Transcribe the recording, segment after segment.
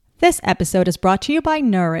This episode is brought to you by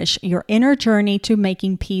Nourish, your inner journey to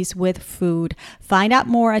making peace with food. Find out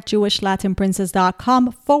more at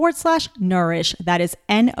jewishlatinprincess.com/nourish. That is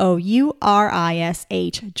NOURISH,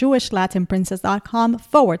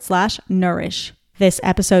 jewishlatinprincess.com/nourish. This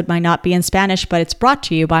episode might not be in Spanish, but it's brought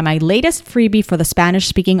to you by my latest freebie for the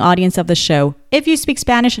Spanish-speaking audience of the show. If you speak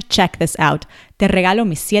Spanish, check this out. Te regalo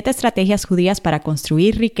mis 7 estrategias judías para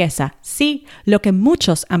construir riqueza. Sí, lo que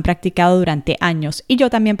muchos han practicado durante años y yo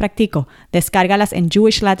también practico. Descárgalas en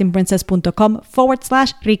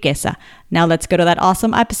jewishlatinprincess.com/riqueza. Now let's go to that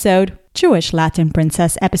awesome episode. Jewish Latin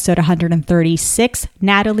Princess, episode 136,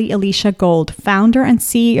 Natalie Alicia Gold, founder and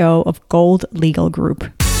CEO of Gold Legal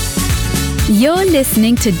Group. You're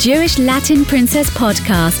listening to Jewish Latin Princess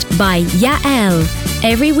Podcast by Yael.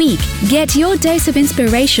 Every week, get your dose of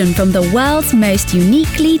inspiration from the world's most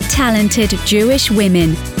uniquely talented Jewish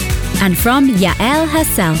women. And from Yael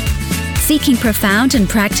herself, seeking profound and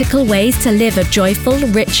practical ways to live a joyful,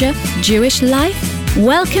 richer Jewish life?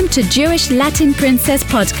 Welcome to Jewish Latin Princess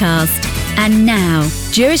Podcast. And now,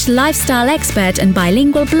 Jewish lifestyle expert and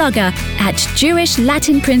bilingual blogger at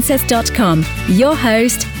jewishlatinprincess.com, your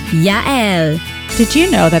host, Yael. Did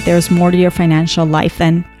you know that there's more to your financial life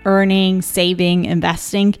than earning, saving,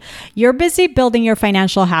 investing? You're busy building your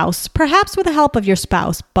financial house, perhaps with the help of your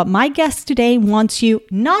spouse. But my guest today wants you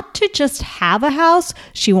not to just have a house,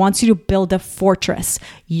 she wants you to build a fortress.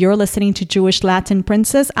 You're listening to Jewish Latin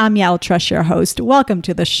Princess. I'm Yael Trush, your host. Welcome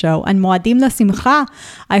to the show. And Moadim LaSimcha.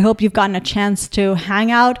 I hope you've gotten a chance to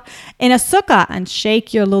hang out in a sukkah and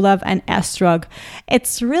shake your lulav and estrog.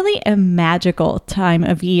 It's really a magical time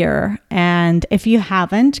of year. And if you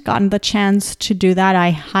haven't gotten the chance to do that,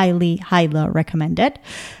 I highly recommend it.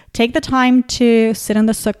 Take the time to sit in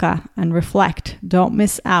the sukkah and reflect. Don't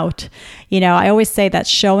miss out. You know, I always say that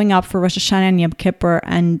showing up for Rosh Hashanah and Yom Kippur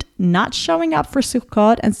and not showing up for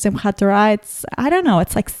Sukkot and Simchat Torah, it's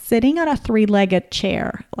like sitting on a 3-legged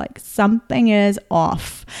chair. Like something is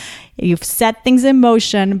off. You've set things in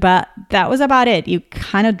motion, but that was about it. You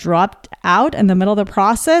kind of dropped out in the middle of the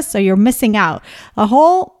process, so you're missing out. The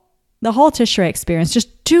whole Tishrei experience, just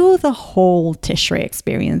do the whole Tishrei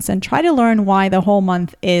experience and try to learn why the whole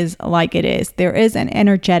month is like it is. There is an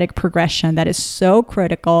energetic progression that is so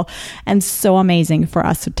critical and so amazing for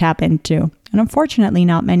us to tap into. And unfortunately,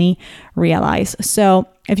 not many realize. So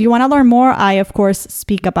if you want to learn more, I, of course,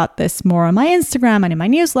 speak about this more on my Instagram and in my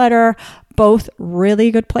newsletter. Both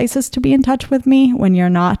really good places to be in touch with me when you're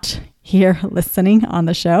not here listening on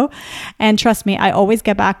the show. And trust me, I always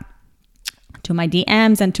get back to my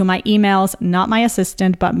DMs and to my emails, not my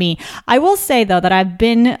assistant, but me. I will say, though, that I've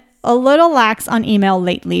been a little lax on email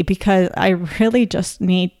lately because I really just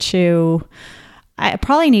I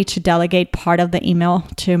probably need to delegate part of the email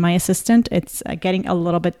to my assistant. It's getting a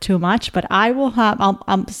little bit too much, but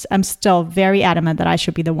I'm still very adamant that I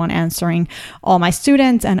should be the one answering all my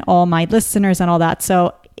students and all my listeners and all that.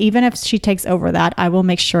 So even if she takes over that, I will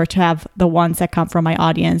make sure to have the ones that come from my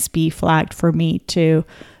audience be flagged for me to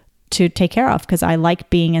take care of, because I like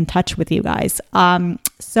being in touch with you guys.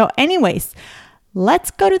 So anyways,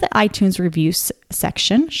 let's go to the iTunes reviews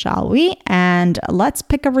section, shall we? And let's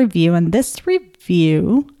pick a review. And this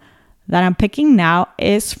review that I'm picking now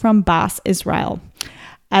is from Bas Israel.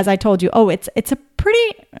 As I told you,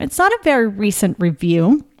 it's not a very recent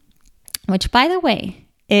review, which, by the way,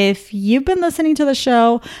 if you've been listening to the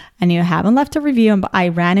show and you haven't left a review, I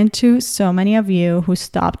ran into so many of you who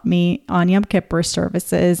stopped me on Yom Kippur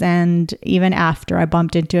services, and even after, I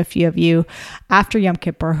bumped into a few of you after Yom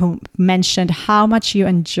Kippur who mentioned how much you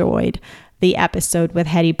enjoyed the episode with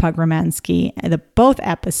Hedy Pogromansky, both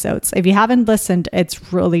episodes. If you haven't listened,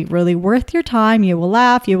 it's really, really worth your time. You will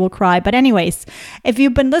laugh, you will cry. But anyways, if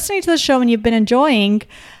you've been listening to the show and you've been enjoying,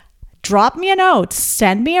 drop me a note,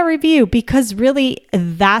 send me a review, because really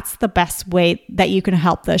that's the best way that you can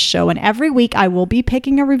help this show. And every week I will be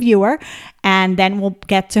picking a reviewer, and then we'll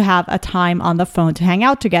get to have a time on the phone to hang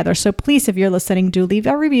out together. So please, if you're listening, do leave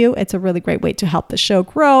a review. It's a really great way to help the show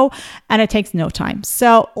grow, and it takes no time.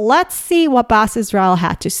 So let's see what Bas Israel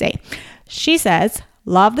had to say. She says,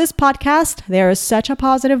 "Love this podcast. There is such a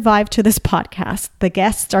positive vibe to this podcast. The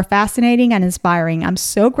guests are fascinating and inspiring. I'm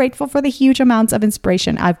so grateful for the huge amounts of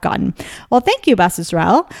inspiration I've gotten." Well, thank you, Bas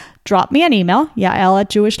Israel. Drop me an email,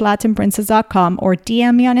 yael@jewishlatinprincess.com, or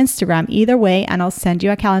DM me on Instagram. Either way, and I'll send you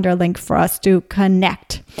a calendar link for us to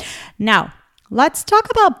connect. Now, let's talk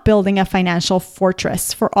about building a financial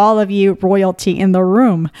fortress for all of you royalty in the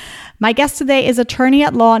room. My guest today is attorney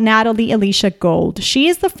at law Natalie Alicia Gold. She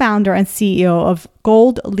is the founder and CEO of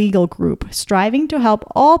Gold Legal Group, striving to help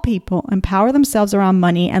all people empower themselves around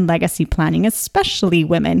money and legacy planning, especially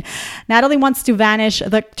women. Natalie wants to vanish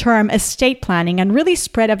the term estate planning and really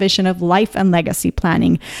spread a vision of life and legacy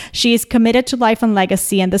planning. She is committed to life and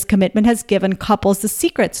legacy, and this commitment has given couples the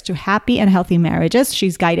secrets to happy and healthy marriages.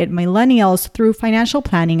 She's guided millennials through financial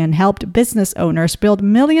planning and helped business owners build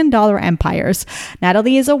million-dollar empires.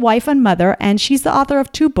 Natalie is a wife and mother, and she's the author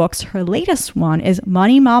of 2 books. Her latest one is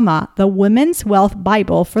Money Mama, the Women's Wealth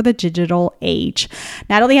Bible for the Digital Age.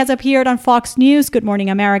 Natalie has appeared on Fox News, Good Morning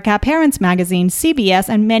America, Parents Magazine, CBS,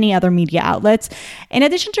 and many other media outlets. In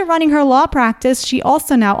addition to running her law practice, she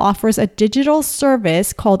also now offers a digital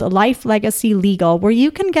service called Life Legacy Legal, where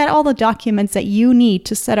you can get all the documents that you need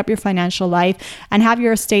to set up your financial life and have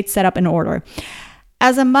your estate set up in order.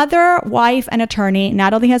 As a mother, wife, and attorney,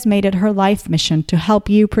 Natalie has made it her life mission to help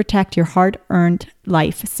you protect your hard-earned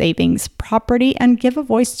life savings, property, and give a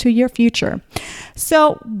voice to your future.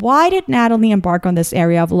 So why did Natalie embark on this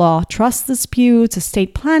area of law? Trust disputes,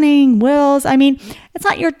 estate planning, wills. I mean, it's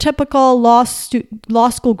not your typical law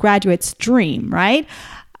school graduate's dream, right?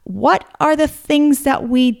 What are the things that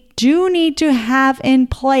we do need to have in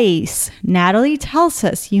place? Natalie tells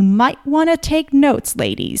us you might want to take notes,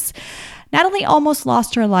 ladies. Natalie almost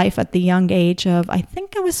lost her life at the young age of, I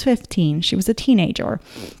think it was 15. She was a teenager.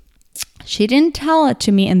 She didn't tell it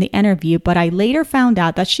to me in the interview, but I later found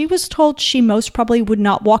out that she was told she most probably would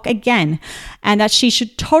not walk again and that she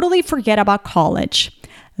should totally forget about college.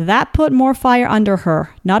 That put more fire under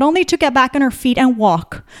her, not only to get back on her feet and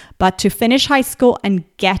walk, but to finish high school and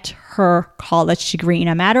get her college degree. In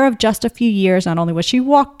a matter of just a few years, not only was she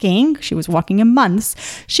was walking in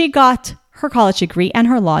months, she got her college degree and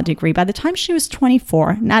her law degree. By the time she was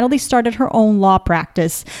 24, Natalie started her own law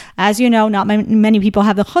practice. As you know, not many people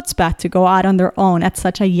have the chutzpah to go out on their own at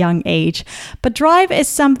such a young age. But drive is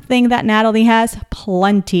something that Natalie has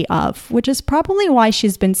plenty of, which is probably why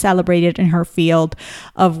she's been celebrated in her field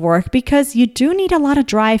of work, because you do need a lot of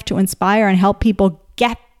drive to inspire and help people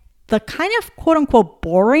get the kind of quote unquote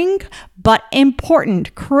boring but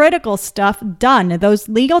important, critical stuff done. Those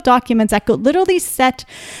legal documents that could literally set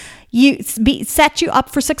you up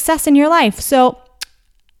for success in your life. So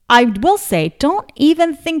I will say, don't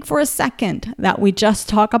even think for a second that we just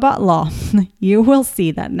talk about law. You will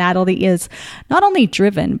see that Natalie is not only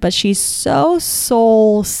driven, but she's so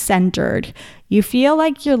soul-centered. You feel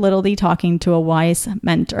like you're literally talking to a wise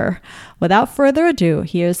mentor. Without further ado,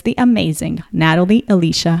 here's the amazing Natalie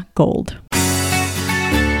Alicia Gold.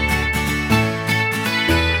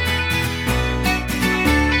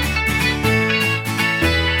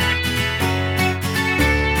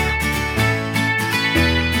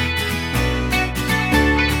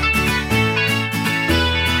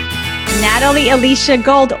 Natalie Alicia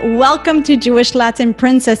Gold, welcome to Jewish Latin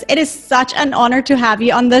Princess. It is such an honor to have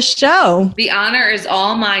you on the show. The honor is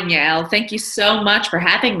all mine, Yael. Thank you so much for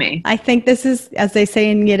having me. I think this is, as they say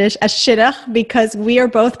in Yiddish, a shidduch, because we are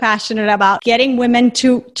both passionate about getting women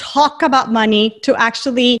to talk about money, to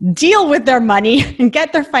actually deal with their money and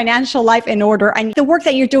get their financial life in order. And the work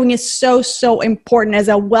that you're doing is so, so important as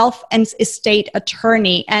a wealth and estate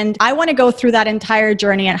attorney. And I want to go through that entire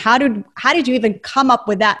journey and how did you even come up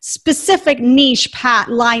with that specific niche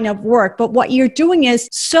line of work? But what you're doing is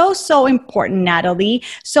so, so important, Natalie.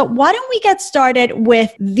 So why don't we get started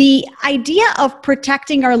with the idea of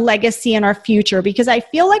protecting our legacy and our future? Because I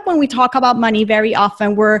feel like when we talk about money, very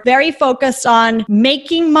often we're very focused on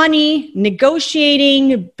making money,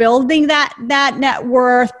 negotiating, building that net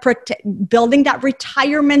worth, building that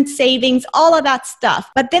retirement savings, all of that stuff.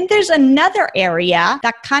 But then there's another area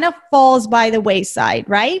that kind of falls by the wayside,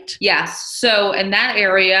 right? Yes. So in that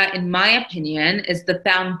area, in my opinion, is the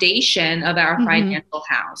foundation of our financial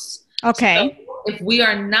house. Okay. So if we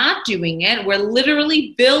are not doing it, we're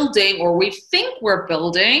literally building, or we think we're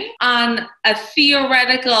building, on a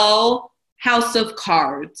theoretical house of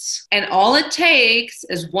cards. And all it takes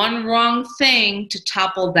is one wrong thing to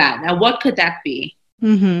topple that. Now, what could that be?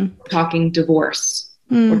 We're talking divorce.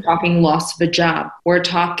 We're talking loss of a job. We're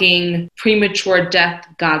talking premature death,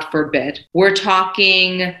 God forbid. We're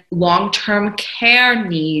talking long-term care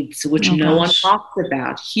needs, which no one talks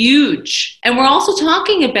about. Huge. And we're also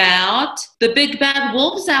talking about the big bad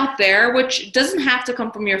wolves out there, which doesn't have to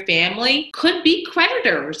come from your family. Could be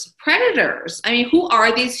creditors, predators. I mean, who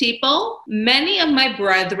are these people? Many of my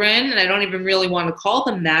brethren, and I don't even really want to call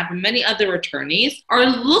them that, but many other attorneys are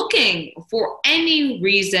looking for any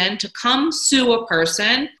reason to come sue a person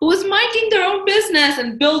who is minding their own business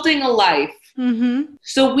and building a life.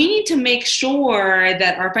 So we need to make sure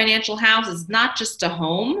that our financial house is not just a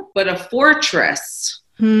home, but a fortress.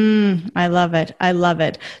 I love it. I love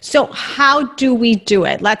it. So how do we do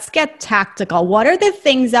it? Let's get tactical. What are the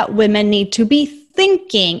things that women need to be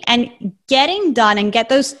thinking and getting done and get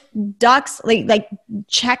those ducks, like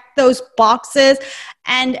check those boxes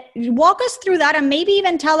and walk us through that, and maybe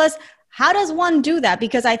even tell us, how does one do that?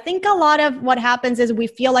 Because I think a lot of what happens is we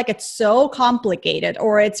feel like it's so complicated,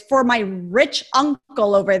 or it's for my rich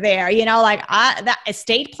uncle over there, like that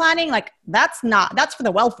estate planning, like that's for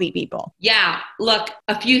the wealthy people. Yeah, look,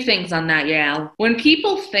 a few things on that, Yael. When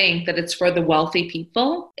people think that it's for the wealthy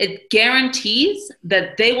people, it guarantees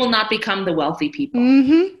that they will not become the wealthy people.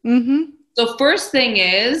 So first thing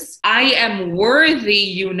is, I am worthy,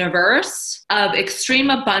 universe, of extreme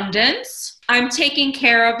abundance. I'm taking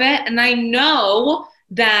care of it. And I know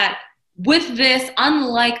that with this,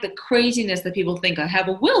 unlike the craziness that people think, I have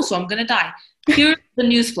a will, so I'm going to die. Here's the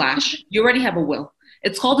newsflash. You already have a will.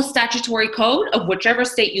 It's called the statutory code of whichever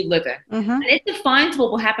state you live in. And it defines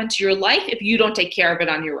what will happen to your life if you don't take care of it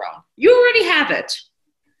on your own. You already have it.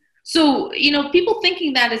 So, people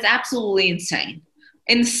thinking that is absolutely insane.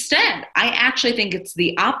 Instead, I actually think it's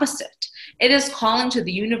the opposite. It is calling to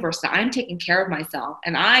the universe that I'm taking care of myself,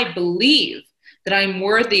 and I believe that I'm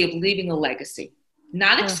worthy of leaving a legacy.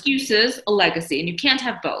 Not excuses, a legacy, and you can't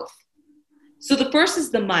have both. So the first is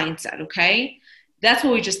the mindset, okay? That's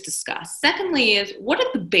what we just discussed. Secondly is, what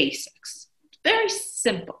are the basics? Very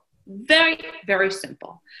simple. Very, very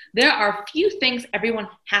simple. There are a few things everyone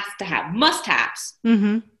has to have, must-haves.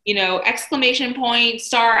 Exclamation point,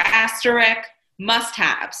 star, asterisk,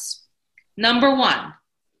 must-haves. Number one,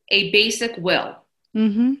 a basic will.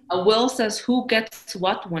 A will says who gets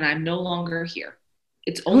what when I'm no longer here.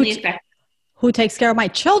 It's only effective. Who takes care of my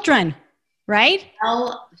children, right?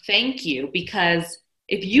 Well, thank you. Because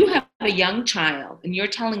if you have a young child and you're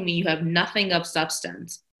telling me you have nothing of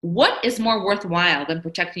substance, what is more worthwhile than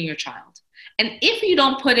protecting your child? And if you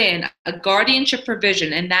don't put in a guardianship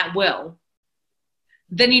provision in that will,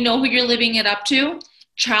 then you know who you're leaving it up to?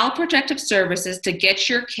 Child Protective Services to get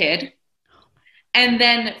your kid, and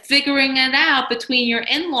then figuring it out between your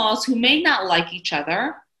in-laws who may not like each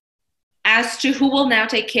other as to who will now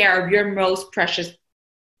take care of your most precious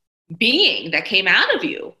being that came out of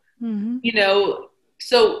you.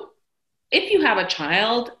 So if you have a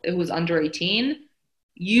child who's under 18,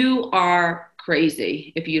 you are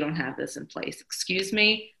crazy if you don't have this in place. Excuse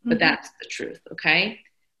me, but that's the truth, okay?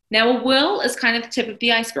 Now, a will is kind of the tip of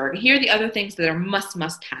the iceberg. Here are the other things that are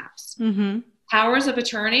must-haves. Powers of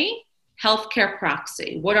attorney, healthcare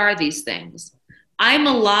proxy. What are these things? I'm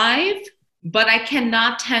alive, but I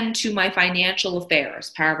cannot tend to my financial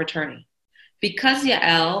affairs, power of attorney. Because,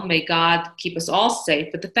 Yael, may God keep us all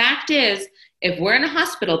safe, but the fact is, if we're in a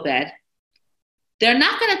hospital bed, they're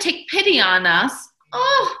not going to take pity on us.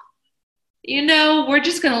 We're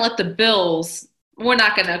just going to let the bills, we're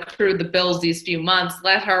not going to accrue the bills these few months,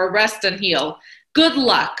 let her rest and heal. Good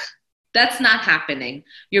luck. That's not happening.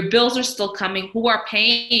 Your bills are still coming. Who is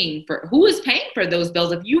paying for those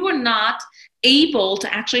bills if you were not able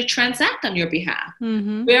to actually transact on your behalf?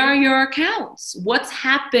 Where are your accounts? What's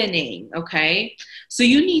happening? Okay. So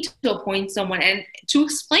you need to appoint someone and to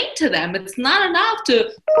explain to them. It's not enough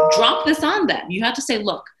to drop this on them. You have to say,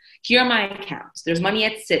 look, here are my accounts. There's money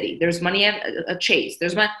at Citi. There's money at Chase.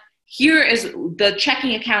 Here is the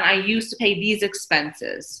checking account I use to pay these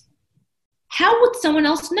expenses. How would someone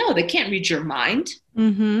else know? They can't read your mind.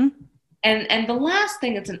 And the last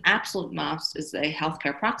thing that's an absolute must is a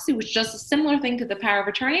healthcare proxy, which does a similar thing to the power of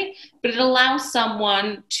attorney, but it allows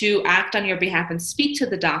someone to act on your behalf and speak to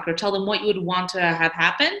the doctor, tell them what you would want to have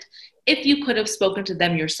happened if you could have spoken to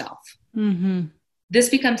them yourself. This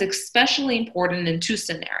becomes especially important in two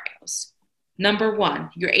scenarios. Number one,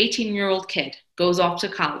 your 18-year-old kid goes off to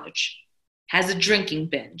college, has a drinking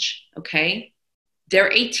binge, okay?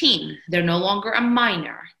 They're 18. They're no longer a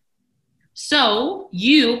minor. So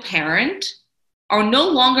you, parent, are no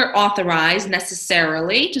longer authorized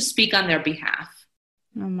necessarily to speak on their behalf.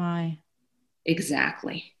 Oh, my.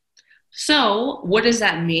 Exactly. So what does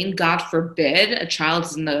that mean? God forbid a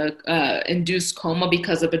child's in the induced coma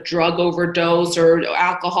because of a drug overdose or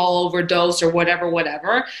alcohol overdose or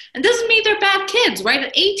whatever. It doesn't mean they're bad kids, right?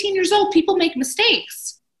 At 18 years old, people make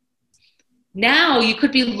mistakes. Now you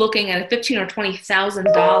could be looking at a $15,000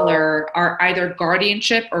 or $20,000 either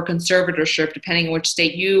guardianship or conservatorship, depending on which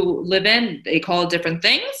state you live in. They call it different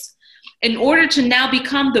things, in order to now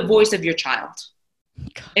become the voice of your child.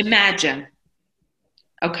 Imagine.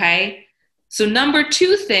 Okay? So number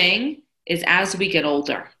two thing is as we get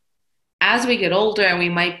older. As we get older and we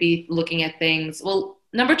might be looking at things, well,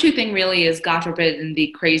 number two thing really is, God forbid, in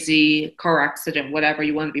the crazy car accident, whatever,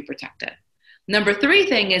 you want to be protected. Number 3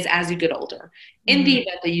 thing is, as you get older, in the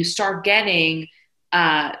event that you start getting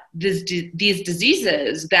these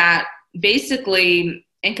diseases that basically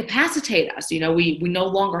incapacitate us, we no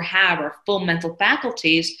longer have our full mental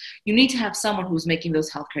faculties, you need to have someone who's making those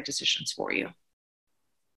healthcare decisions for you.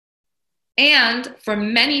 And for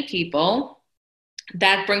many people,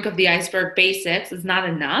 that brink of the iceberg basics is not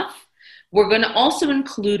enough. We're going to also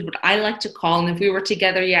include what I like to call, and if we were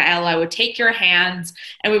together, Yael, I would take your hands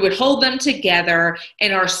and we would hold them together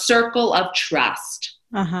in our circle of trust.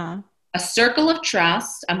 A circle of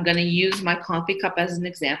trust. I'm going to use my coffee cup as an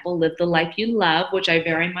example. Live the life you love, which I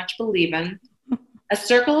very much believe in. A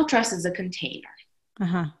circle of trust is a container.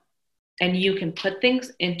 And you can put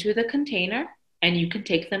things into the container and you can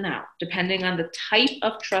take them out, depending on the type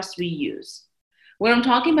of trust we use. What I'm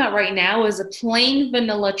talking about right now is a plain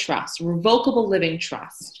vanilla trust, revocable living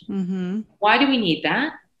trust. Why do we need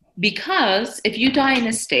that? Because if you die in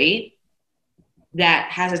a state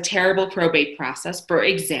that has a terrible probate process, for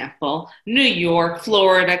example, New York,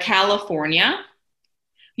 Florida, California,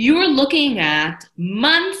 you're looking at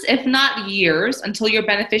months, if not years, until your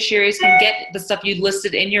beneficiaries can get the stuff you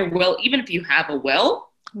listed in your will, even if you have a will.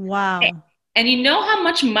 Wow. And you know how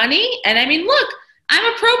much money, and I mean, look,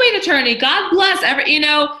 I'm a probate attorney. God bless.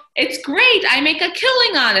 It's great. I make a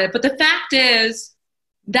killing on it. But the fact is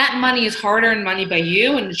that money is hard-earned money by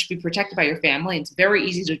you, and it should be protected by your family. It's very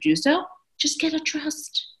easy to do so. Just get a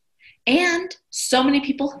trust. And so many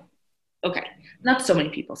people, not so many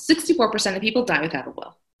people, 64% of people die without a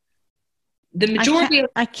will. The majority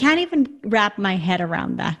I can't even wrap my head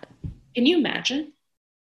around that. Can you imagine?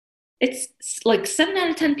 It's like 7 out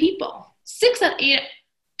of 10 people. 6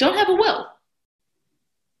 don't have a will.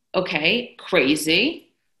 Okay,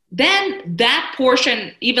 crazy. Then that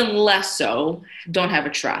portion, even less so, don't have a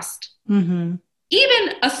trust.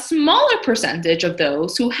 Even a smaller percentage of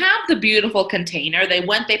those who have the beautiful container, they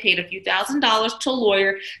paid a few $1,000s to a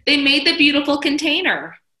lawyer, they made the beautiful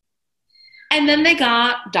container. And then they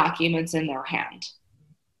got documents in their hand.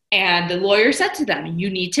 And the lawyer said to them, you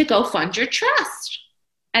need to go fund your trust.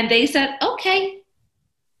 And they said, okay.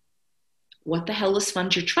 What the hell is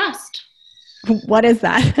fund your trust? What is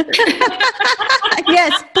that?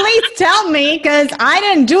 Yes, please tell me, because I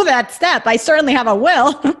didn't do that step. I certainly have a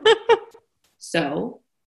will. So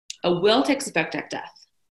a will takes effect at death.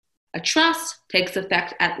 A trust takes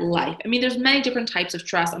effect at life. I mean, there's many different types of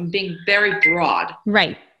trust. I'm being very broad.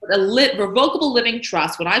 Right. A revocable living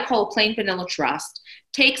trust, what I call a plain vanilla trust,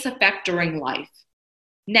 takes effect during life.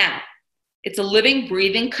 Now, it's a living,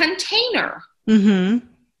 breathing container.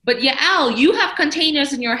 But Yael, you have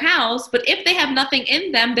containers in your house, but if they have nothing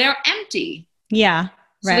in them, they're empty. Yeah,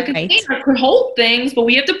 right. So the container could hold things, but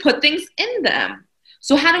we have to put things in them.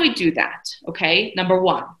 So how do we do that? Okay, number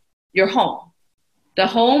 1, your home. The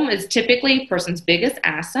home is typically a person's biggest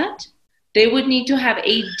asset. They would need to have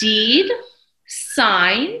a deed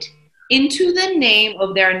signed into the name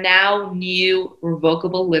of their now new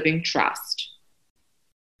revocable living trust.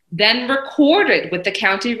 Then recorded with the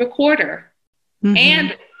county recorder.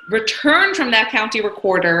 And returned from that county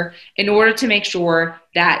recorder in order to make sure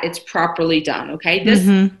that it's properly done. Okay.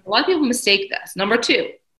 A lot of people mistake this. Number 2,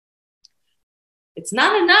 it's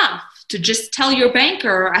not enough to just tell your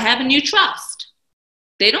banker, I have a new trust.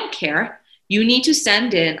 They don't care. You need to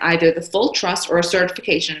send in either the full trust or a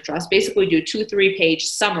certification of trust. Basically do a 2-3 page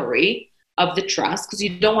summary of the trust, because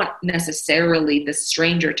you don't want necessarily the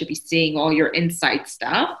stranger to be seeing all your inside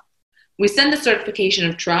stuff. We send the certification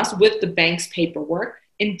of trust with the bank's paperwork,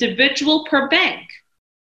 individual per bank.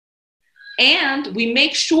 And we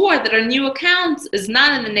make sure that our new account is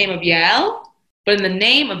not in the name of Yael, but in the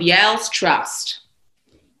name of Yael's trust.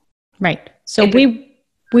 Right. So we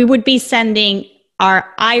would be sending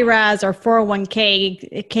our IRAs, our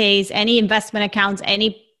 401ks, any investment accounts,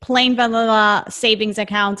 any plain vanilla savings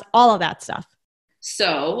accounts, all of that stuff.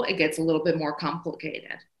 So it gets a little bit more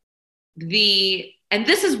complicated. And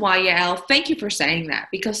this is why, Yael, thank you for saying that,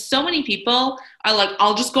 because so many people are like,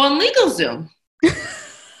 I'll just go on LegalZoom.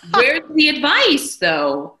 Where's the advice,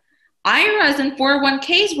 though? IRAs and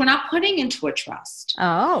 401ks, we're not putting into a trust.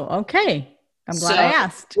 Oh, okay. I'm glad I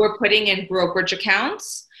asked. We're putting in brokerage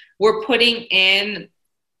accounts. We're putting in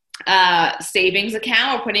savings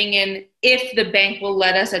account. We're putting in, if the bank will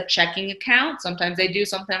let us, a checking account. Sometimes they do,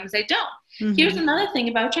 sometimes they don't. Here's another thing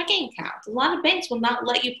about checking accounts. A lot of banks will not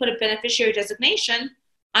let you put a beneficiary designation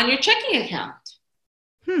on your checking account.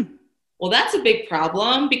 Well, that's a big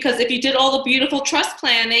problem, because if you did all the beautiful trust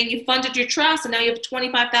planning, you funded your trust, and now you have a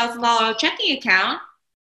 $25,000 checking account,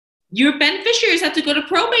 your beneficiaries have to go to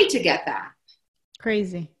probate to get that.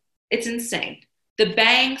 Crazy. It's insane. The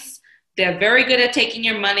banks, They're very good at taking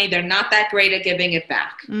your money. They're not that great at giving it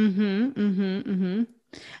back.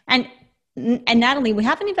 And Natalie, we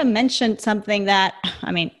haven't even mentioned something that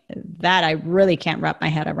I really can't wrap my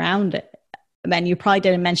head around it. And you probably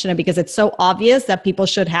didn't mention it because it's so obvious that people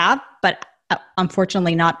should have, but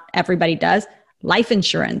unfortunately not everybody does. Life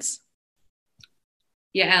insurance.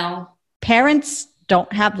 Yeah. Parents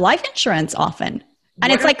don't have life insurance often.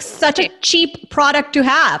 And it's like such a cheap product to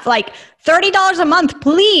have. Like $30 a month,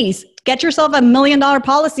 please. Get yourself $1 million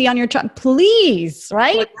policy on your child, please,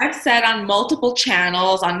 right? Like I've said on multiple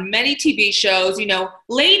channels, on many TV shows,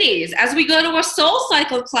 ladies, as we go to a Soul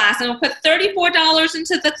Cycle class and we'll put $34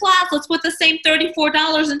 into the class, let's put the same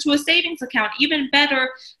 $34 into a savings account. Even better,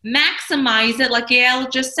 maximize it. Like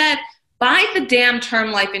Yael just said, buy the damn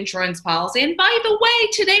term life insurance policy. And by the way,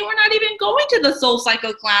 today we're not even going to the Soul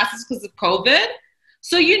Cycle classes because of COVID.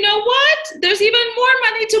 So you know what? There's even more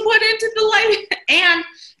money to put into the life. And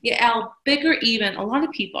bigger even, a lot of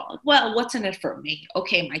people, well, what's in it for me?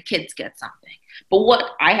 Okay, my kids get something. But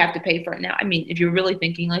what I have to pay for it now? I mean, if you're really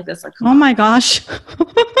thinking like this, like, oh my gosh.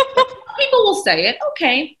 People will say it.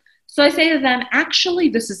 Okay. So I say to them, actually,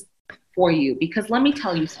 this is for you because let me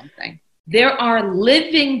tell you something. There are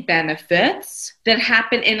living benefits that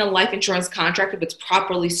happen in a life insurance contract if it's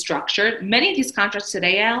properly structured. Many of these contracts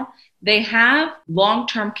today, Al, they have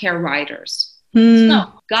long-term care riders.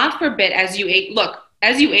 So God forbid, as you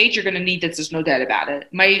age, you're going to need this. There's no doubt about it.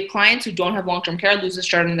 My clients who don't have long-term care lose a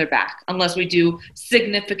shirt on their back unless we do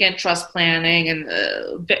significant trust planning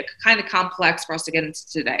and kind of complex for us to get into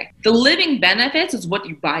today. The living benefits is what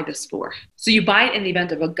you buy this for. So you buy it in the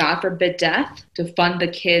event of a God forbid death to fund the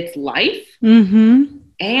kid's life.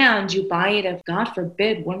 And you buy it if, God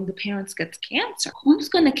forbid, one of the parents gets cancer. Who's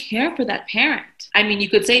going to care for that parent? I mean,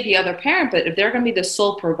 you could say the other parent, but if they're going to be the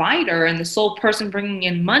sole provider and the sole person bringing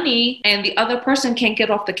in money and the other person can't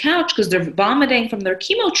get off the couch because they're vomiting from their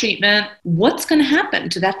chemo treatment, what's going to happen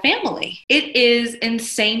to that family? It is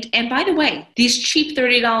insane. And by the way, these cheap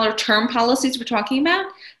 $30 term policies we're talking about,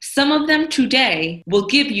 some of them today will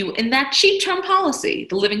give you in that cheap term policy,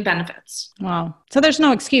 the living benefits. Wow. So there's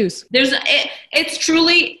no excuse. It's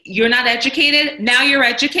truly, you're not educated. Now you're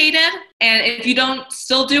educated. And if you don't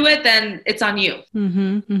still do it, then it's on you.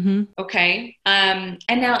 Okay. And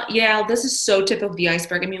now, this is so tip of the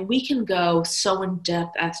iceberg. I mean, we can go so in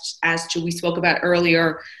depth as to, we spoke about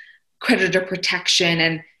earlier, creditor protection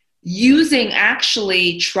and using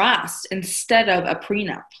actually trust instead of a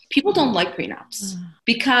prenup. People don't like prenups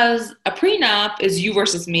because a prenup is you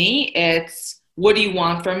versus me. It's what do you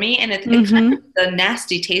want from me? And it kind of a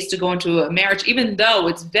nasty taste to go into a marriage, even though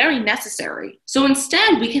it's very necessary. So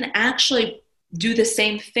instead, we can actually do the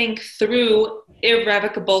same thing through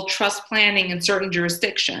irrevocable trust planning in certain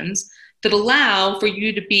jurisdictions that allow for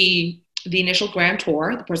you to be the initial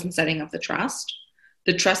grantor, the person setting up the trust,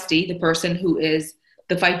 the trustee, the person who is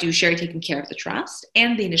the fiduciary taking care of the trust,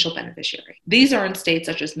 and the initial beneficiary. These are in states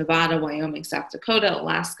such as Nevada, Wyoming, South Dakota,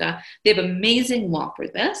 Alaska. They have amazing law for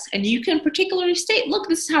this. And you can particularly state, look,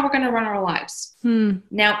 this is how we're going to run our lives.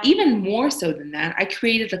 Now, even more so than that, I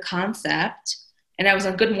created a concept, and I was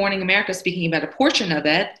on Good Morning America speaking about a portion of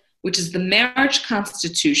it, which is the marriage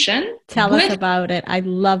constitution. Tell us about it. I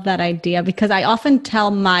love that idea because I often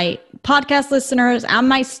tell my podcast listeners and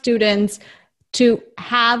my students to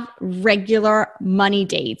have regular money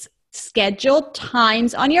dates. Schedule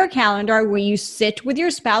times on your calendar where you sit with your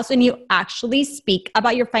spouse and you actually speak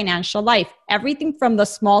about your financial life. Everything from the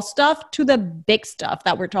small stuff to the big stuff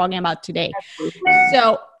that we're talking about today.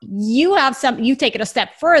 So you take it a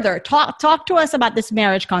step further. Talk to us about this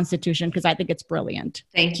marriage constitution because I think it's brilliant.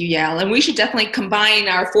 Thank you, Yael. And we should definitely combine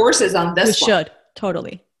our forces on this one. We should,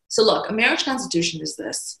 totally. So look, a marriage constitution is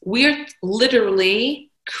this. We're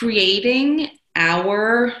literally creating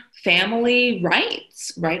our family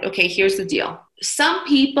rights, right? Okay, here's the deal. Some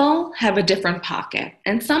people have a different pocket,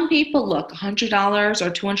 and some people, look, $100 or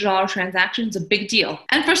 $200 transaction is a big deal.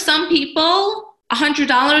 And for some people,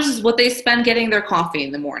 $100 is what they spend getting their coffee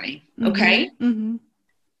in the morning, okay?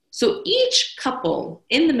 So each couple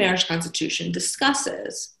in the marriage constitution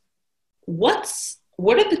discusses what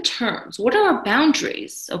are the terms? What are our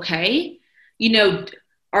boundaries, okay?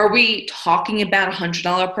 Are we talking about a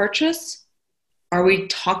 $100 purchase? Are we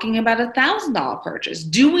talking about a $1,000 purchase?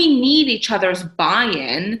 Do we need each other's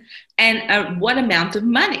buy-in and what amount of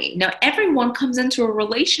money? Now, everyone comes into a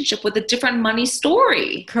relationship with a different money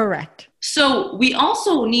story. Correct. So we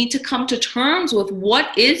also need to come to terms with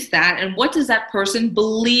what is that and what does that person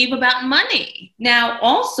believe about money? Now,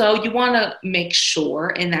 also, you want to make sure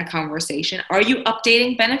in that conversation, are you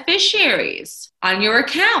updating beneficiaries on your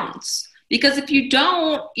accounts? Because if you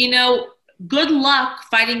don't, good luck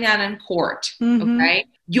fighting that in court. Okay.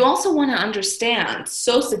 You also want to understand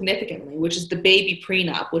so significantly, which is the baby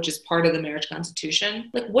prenup, which is part of the marriage constitution.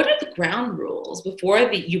 Like, what are the ground rules before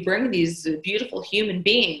you bring these beautiful human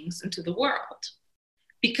beings into the world?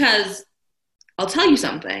 Because I'll tell you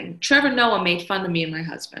something. Trevor Noah made fun of me and my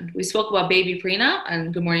husband. We spoke about baby prenup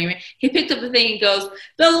and Good Morning. He picked up the thing and goes,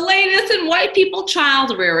 the latest in white people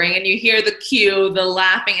child rearing. And you hear the cue, the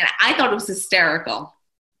laughing. And I thought it was hysterical.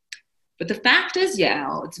 But the fact is,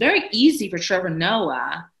 Yael, it's very easy for Trevor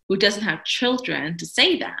Noah, who doesn't have children, to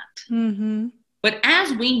say that. But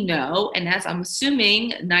as we know, and as I'm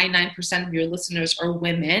assuming 99% of your listeners are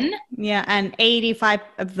women. Yeah, and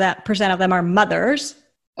 85% of them are mothers.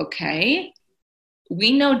 Okay.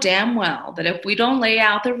 We know damn well that if we don't lay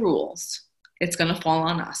out the rules, it's going to fall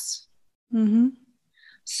on us.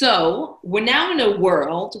 So we're now in a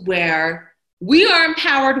world where we are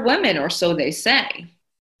empowered women, or so they say.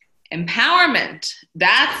 Empowerment.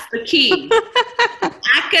 That's the key.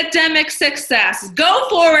 Academic success. Go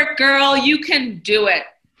for it, girl. You can do it.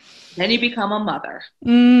 Then you become a mother.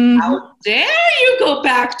 How dare you go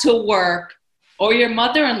back to work? Or your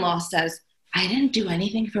mother-in-law says, I didn't do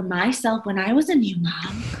anything for myself when I was a new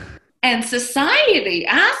mom. And society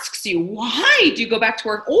asks you, why do you go back to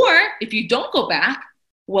work? Or if you don't go back,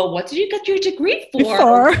 well, what did you get your degree for? What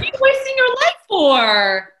are you wasting your life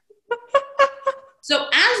for? So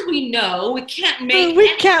as we know, we can't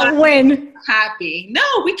win happy. No,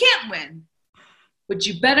 we can't win. But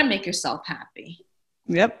you better make yourself happy.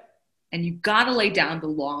 Yep. And you got to lay down the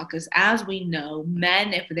law, because as we know,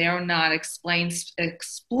 men, if they are not explained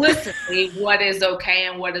explicitly what is okay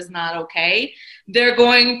and what is not okay, they're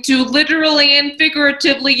going to literally and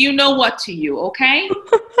figuratively, you know what to you, okay?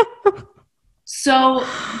 So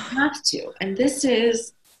you have to. And this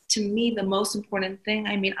is, to me, the most important thing.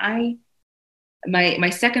 I mean, my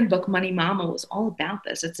second book, Money Mama, was all about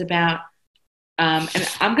this. It's about, and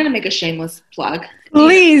I'm going to make a shameless plug.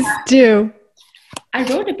 Please do. I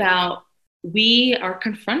wrote about, we are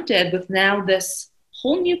confronted with now this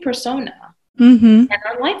whole new persona. And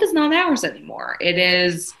our life is not ours anymore. It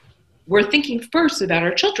is, we're thinking first about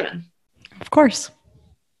our children. Of course.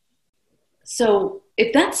 So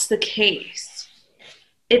if that's the case,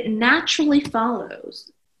 it naturally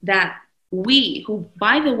follows that we, who,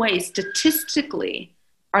 by the way, statistically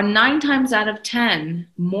are 9 times out of 10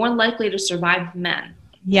 more likely to survive than men.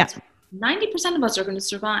 Yeah. 90% of us are going to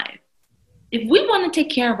survive. If we want to take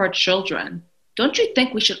care of our children, don't you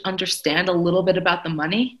think we should understand a little bit about the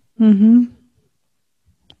money?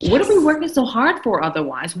 What are we working so hard for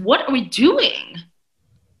otherwise? What are we doing?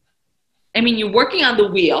 I mean, you're working on the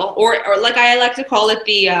wheel, or like I like to call it,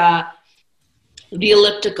 the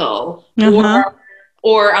elliptical,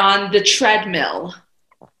 or on the treadmill.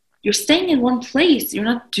 You're staying in one place. You're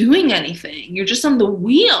not doing anything. You're just on the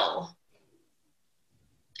wheel.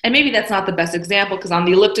 And maybe that's not the best example, because on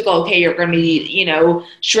the elliptical, okay, you're going to be,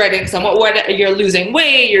 shredding somewhat, you're losing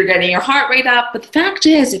weight, you're getting your heart rate up. But the fact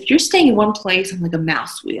is, if you're staying in one place on like a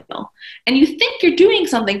mouse wheel, and you think you're doing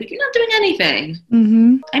something, but you're not doing anything,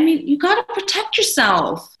 I mean, you got to protect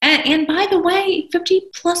yourself. And by the way,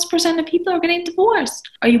 50+% of people are getting divorced.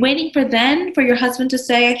 Are you waiting for your husband to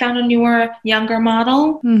say, I found a newer, younger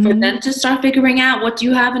model? For them to start figuring out what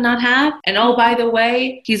you have and not have? And oh, by the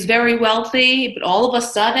way, he's very wealthy, but all of a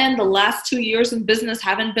sudden, the last 2 years in business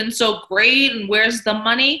haven't been so great, and where's the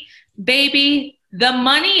money? Baby, the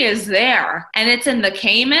money is there, and it's in the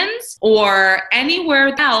Caymans or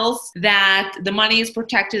anywhere else that the money is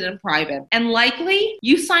protected and private. And likely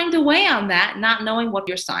you signed away on that, not knowing what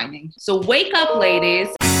you're signing. So wake up, ladies.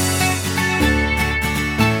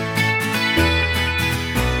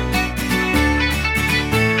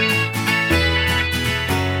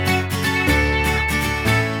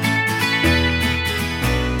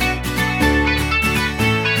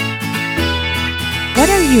 What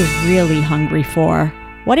are you really hungry for?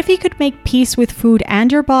 What if you could make peace with food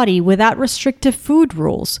and your body without restrictive food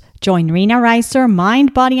rules? Join Rena Reiser,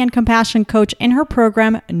 mind, body, and compassion coach, in her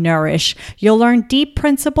program, Nourish. You'll learn deep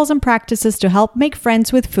principles and practices to help make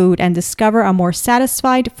friends with food and discover a more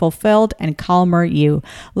satisfied, fulfilled, and calmer you.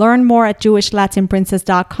 Learn more at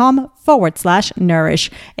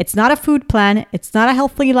jewishlatinprincess.com/nourish. It's not a food plan. It's not a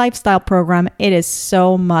healthy lifestyle program. It is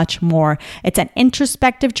so much more. It's an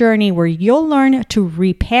introspective journey where you'll learn to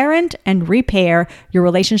reparent and repair your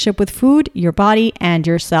relationship with food, your body, and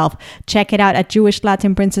yourself. Check it out at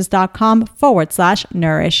jewishlatinprincess.com/nourish.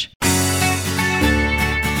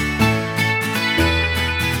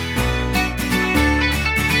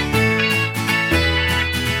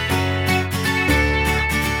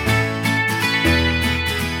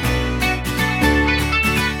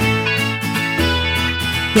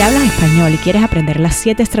 Si hablas español y quieres aprender las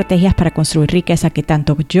 7 estrategias para construir riqueza que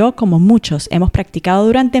tanto yo como muchos hemos practicado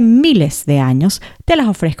durante miles de años, te las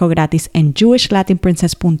ofrezco gratis en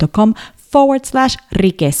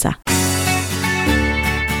jewishlatinprincess.com/riqueza.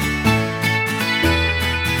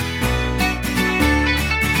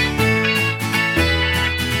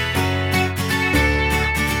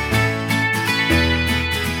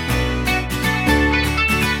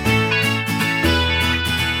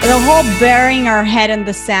 The whole burying our head in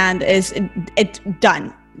the sand it's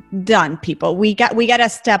done, people. We got to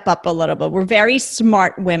step up a little bit. We're very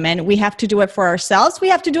smart women. We have to do it for ourselves. We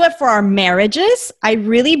have to do it for our marriages. I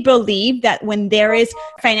really believe that when there is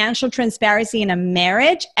financial transparency in a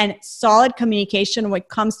marriage and solid communication when it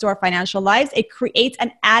comes to our financial lives, it creates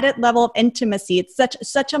an added level of intimacy. It's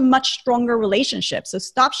such a much stronger relationship. So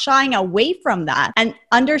stop shying away from that and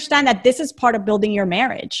understand that this is part of building your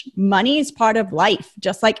marriage. Money is part of life,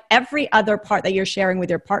 just like every other part that you're sharing with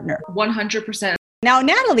your partner. 100%. Now,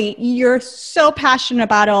 Natalie, you're so passionate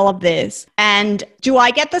about all of this. And do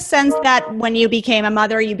I get the sense that when you became a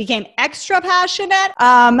mother, you became extra passionate?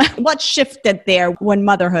 What shifted there when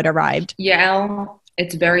motherhood arrived? Yeah,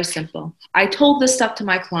 it's very simple. I told this stuff to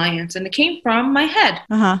my clients and it came from my head.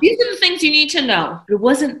 These are the things you need to know. It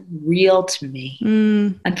wasn't real to me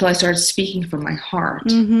until I started speaking from my heart.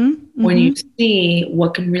 When you see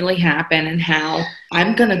what can really happen and how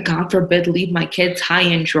I'm going to, God forbid, leave my kids high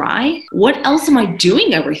and dry. What else am I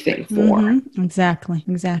doing everything for? Exactly.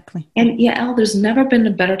 And yeah, there's never been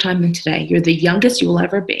a better time than today. You're the youngest you will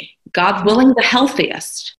ever be. God willing, the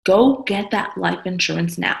healthiest. Go get that life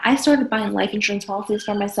insurance now. I started buying life insurance policies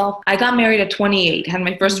for myself. I got married at 28, had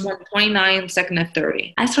my first one at 29, second at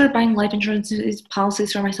 30. I started buying life insurance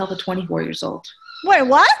policies for myself at 24 years old. Wait,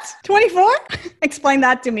 what? 24? Explain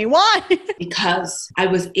that to me. Why? Because I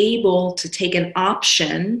was able to take an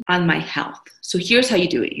option on my health. So here's how you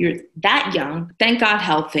do it. You're that young, thank God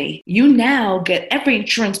healthy. You now get every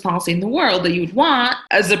insurance policy in the world that you'd want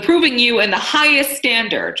as approving you in the highest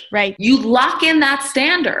standard. Right. You lock in that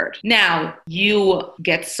standard. Now, you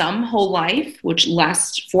get some whole life, which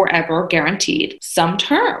lasts forever, guaranteed. Some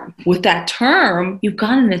term. With that term, you've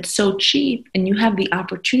gotten it so cheap and you have the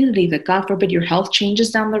opportunity that, God forbid, your health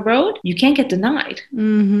changes down the road. You can't get denied.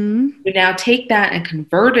 You now take that and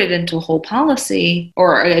convert it into a whole policy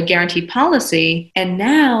or a guaranteed policy. And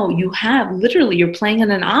now you have literally, you're playing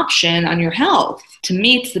in an option on your health. To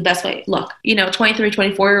me, it's the best way. Look, 23,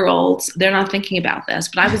 24-year-olds, they're not thinking about this,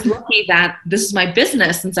 but I was lucky that this is my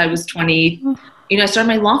business since I was 20. I started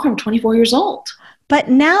my law firm 24 years old. But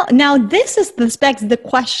now this is the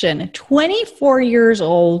question. 24 years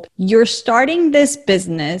old, you're starting this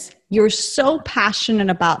business. You're so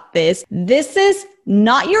passionate about this. This is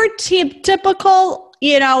not your typical,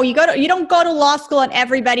 you don't go to law school and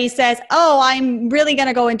everybody says, oh, I'm really going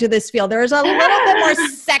to go into this field. There's a little bit more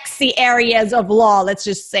sexy areas of law, let's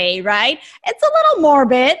just say, right? It's a little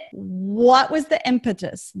morbid. What was the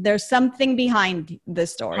impetus? There's something behind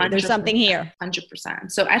this story. 100%. There's something here.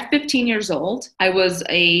 100%. So at 15 years old, I was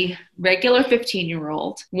a regular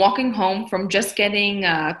 15-year-old walking home from just getting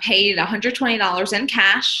paid $120 in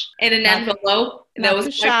cash in an envelope. That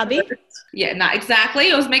was shabby. Yeah, not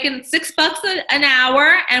exactly. I was making $6 an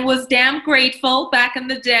hour and was damn grateful back in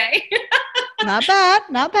the day. Not bad.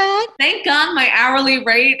 Thank God my hourly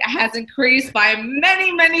rate has increased by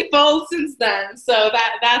many, many folds since then. So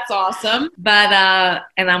that's awesome. But,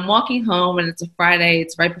 and I'm walking home and it's a Friday.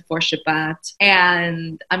 It's right before Shabbat.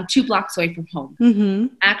 And I'm 2 blocks away from home.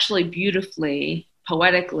 Actually, beautifully,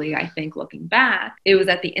 poetically, I think, looking back, it was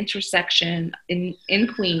at the intersection in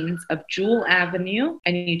Queens of Jewel Avenue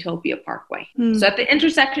and Utopia Parkway. So at the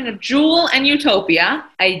intersection of Jewel and Utopia,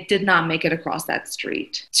 I did not make it across that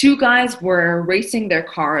street. 2 guys were racing their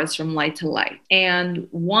cars from light to light. And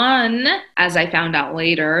one, as I found out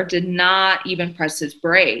later, did not even press his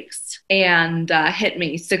brakes and hit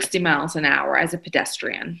me 60 miles an hour as a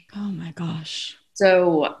pedestrian. Oh my gosh.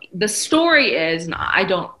 So the story is, and I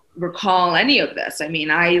don't recall any of this. I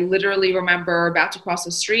mean, I literally remember about to cross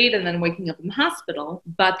the street and then waking up in the hospital.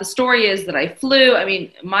 But the story is that I flew. I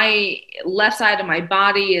mean, my left side of my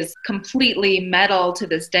body is completely metal to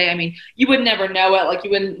this day. I mean, you would never know it. Like, you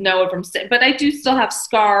wouldn't know it from, but I do still have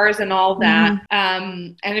scars and all that.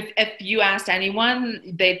 And if you asked anyone,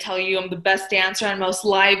 they'd tell you I'm the best dancer and most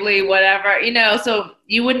lively, whatever, so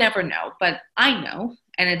you would never know, but I know,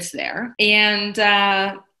 and it's there. And,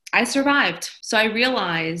 I survived. So I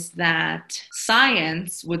realized that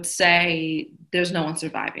science would say There's no one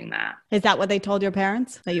surviving that. Is that what they told your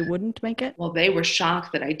parents, that you wouldn't make it? Well, they were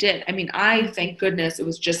shocked that I did. I mean, thank goodness it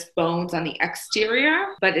was just bones on the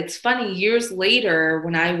exterior. But it's funny, years later,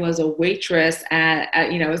 when I was a waitress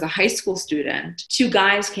as a high school student, 2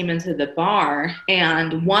 guys came into the bar,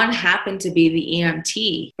 and one happened to be the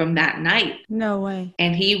EMT from that night. No way.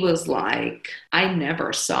 And he was like, I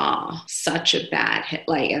never saw such a bad hit,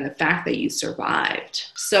 and the fact that you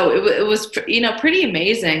survived. So it was, pretty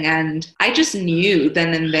amazing. And I just knew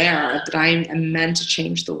then and there that I am meant to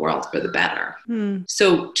change the world for the better.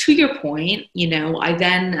 So to your point,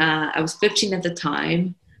 I was 15 at the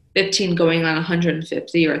time, 15 going on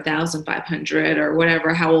 150 or 1,500 or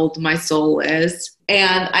whatever, how old my soul is.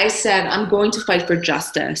 And I said, I'm going to fight for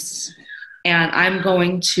justice, and I'm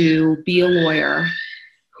going to be a lawyer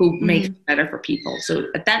who makes it better for people. So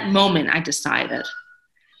at that moment, I decided.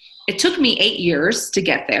 It took me 8 years to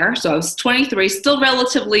get there. So I was 23, still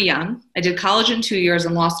relatively young. I did college in 2 years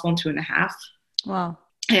and law school in 2.5. Wow.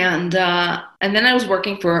 And then I was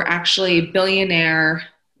working for actually a billionaire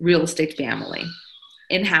real estate family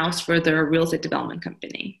in-house for their real estate development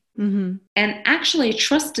company. And actually,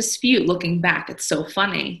 trust dispute, looking back, it's so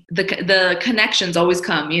funny. The connections always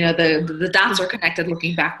come, the dots are connected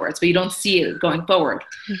looking backwards, but you don't see it going forward.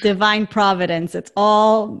 Divine providence. It's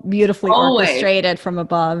all beautifully orchestrated from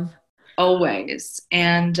above. Always.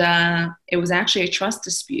 And it was actually a trust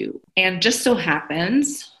dispute. And just so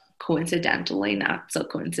happens, coincidentally, not so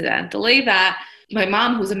coincidentally, that my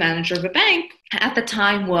mom, who's a manager of a bank, at the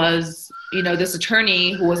time was, this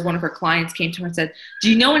attorney who was one of her clients came to her and said, do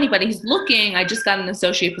you know anybody who's looking? I just got an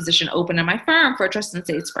associate position open in my firm for a trust and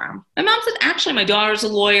estates firm. My mom said, actually, my daughter's a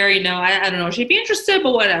lawyer. I don't know if she'd be interested,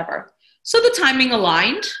 but whatever. So the timing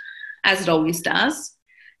aligned, as it always does.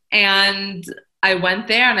 And I went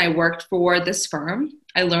there and I worked for this firm.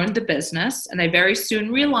 I learned the business, and I very soon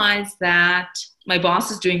realized that my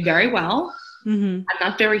boss is doing very well. I'm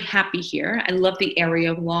not very happy here. I love the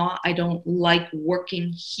area of law. I don't like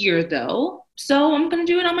working here though. So I'm going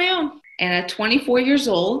to do it on my own. And at 24 years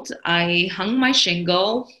old, I hung my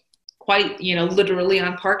shingle quite, literally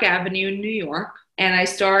on Park Avenue in New York. And I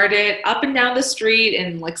started up and down the street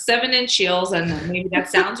in 7-inch heels. And maybe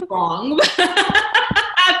that sounds wrong, but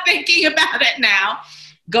I'm thinking about it now.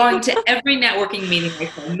 Going to every networking meeting I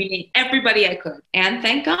could, meeting everybody I could. And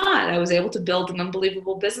thank God I was able to build an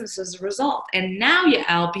unbelievable business as a result. And now,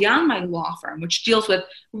 Yael, beyond my law firm, which deals with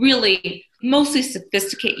really mostly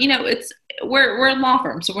sophisticated, we're a law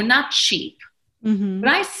firm, so we're not cheap. But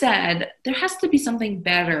I said, there has to be something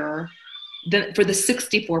better than for the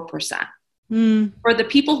 64%. For the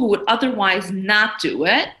people who would otherwise not do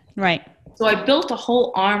it. Right. So I built a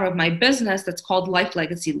whole arm of my business that's called Life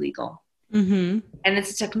Legacy Legal. And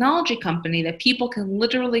it's a technology company that people can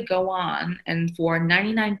literally go on and for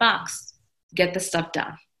 $99 get the stuff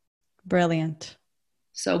done. Brilliant.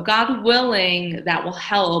 So God willing, that will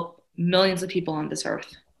help millions of people on this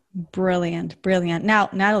earth. Brilliant. Brilliant. Now,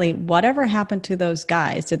 Natalie, whatever happened to those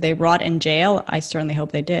guys? Did they rot in jail? I certainly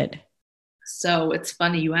hope they did. So it's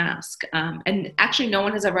funny you ask. And actually, no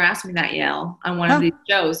one has ever asked me that, Yael, on one of these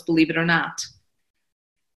shows, believe it or not.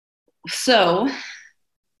 So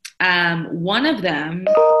one of them,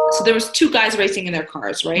 so there was 2 guys racing in their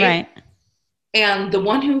cars, right? Right. And the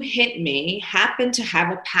one who hit me happened to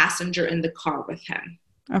have a passenger in the car with him.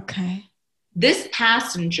 Okay. This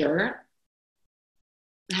passenger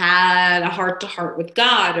had a heart-to-heart with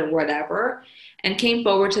God or whatever, and came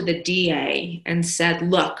forward to the DA and said,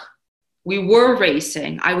 look, we were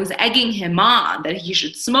racing. I was egging him on that he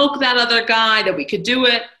should smoke that other guy, that we could do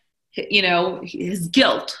it, his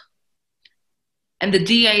guilt. And the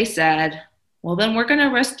DA said, well, then we're going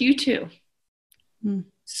to arrest you too.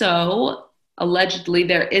 So allegedly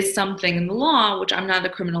there is something in the law, which I'm not a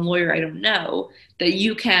criminal lawyer, I don't know, that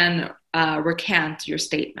you can recant your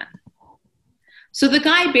statement. So the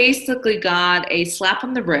guy basically got a slap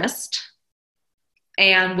on the wrist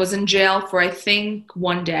and was in jail for, I think,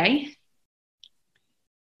 1 day.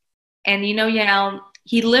 And Yael,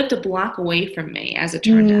 he lived a block away from me, as it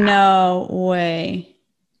turned out. No way.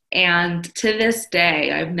 And to this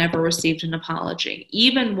day, I've never received an apology.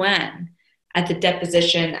 Even when at the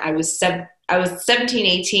deposition, I was 17,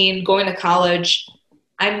 18, going to college.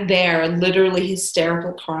 I'm there literally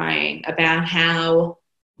hysterical crying about how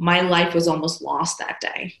my life was almost lost that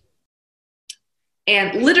day.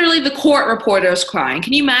 And literally the court reporter is crying.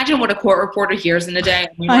 Can you imagine what a court reporter hears in a day?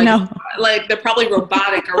 I know. They're probably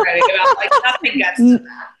robotic already. Nothing gets to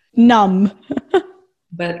that. Numb.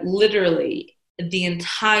 But literally, the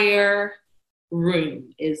entire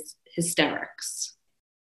room is hysterics.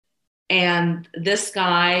 And this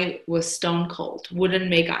guy was stone cold, wouldn't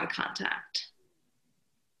make eye contact.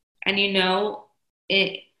 And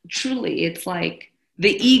it truly, it's like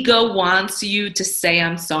the ego wants you to say,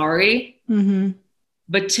 I'm sorry. Mm-hmm.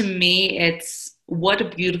 But to me, it's what a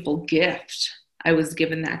beautiful gift I was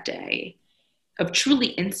given that day of truly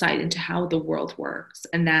insight into how the world works.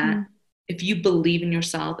 And that if you believe in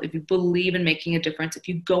yourself, if you believe in making a difference, if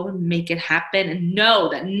you go and make it happen and know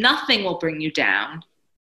that nothing will bring you down,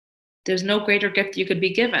 there's no greater gift you could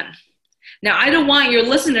be given. Now, I don't want your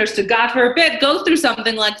listeners to, God forbid, go through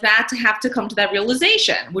something like that to have to come to that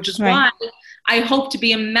realization, which is why I hope to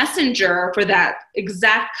be a messenger for that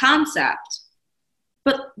exact concept.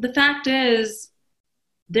 But the fact is,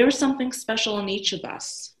 there's something special in each of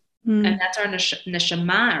us. And that's our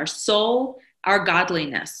neshama, our soul, our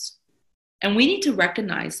godliness. And we need to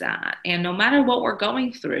recognize that. And no matter what we're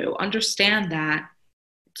going through, understand that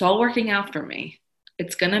it's all working out for me.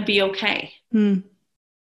 It's going to be okay.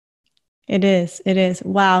 It is. It is.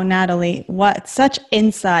 Wow, Natalie, what such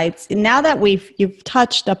insights. Now that you've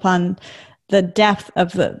touched upon the depth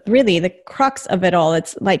of the crux of it all.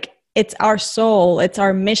 It's like, it's our soul, it's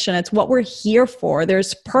our mission, it's what we're here for.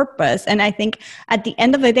 There's purpose. And I think at the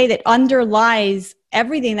end of the day, that underlies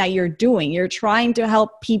everything that you're doing. You're trying to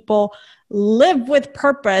help people live with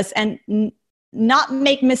purpose and not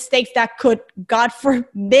make mistakes that could, God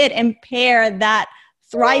forbid, impair that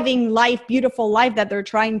thriving life, beautiful life that they're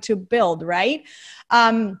trying to build, right?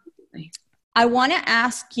 I want to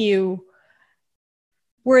ask you,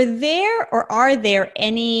 were there or are there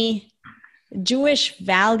any Jewish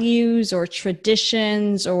values or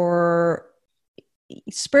traditions or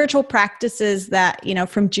spiritual practices that,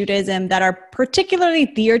 from Judaism that are particularly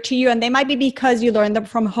dear to you? And they might be because you learned them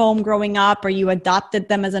from home growing up or you adopted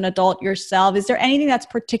them as an adult yourself. Is there anything that's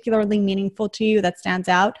particularly meaningful to you that stands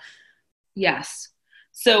out? Yes.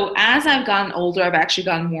 So as I've gotten older, I've actually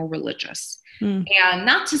gotten more religious. And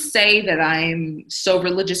not to say that I'm so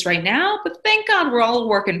religious right now, but thank God we're all a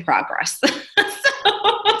work in progress.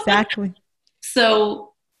 Exactly.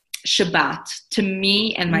 So Shabbat, to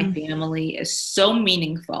me and my family, is so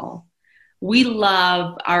meaningful. We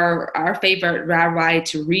love our favorite rabbi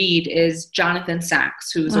to read is Jonathan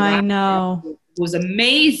Sacks, who's was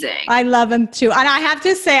amazing. I love him too. And I have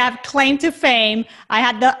to say, I've claimed to fame. I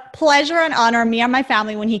had the pleasure and honor, me and my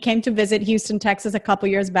family, when he came to visit Houston, Texas a couple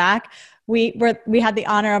years back, we had the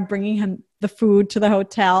honor of bringing him the food to the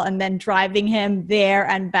hotel and then driving him there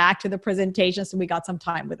and back to the presentation. So we got some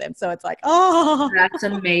time with him. So it's like, oh, that's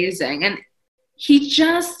amazing. And he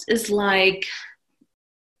just is like,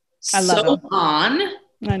 I love so him. On.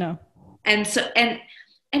 I know. And so, and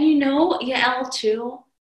Yael too,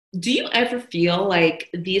 do you ever feel like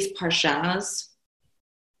these parshas,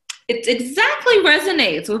 it exactly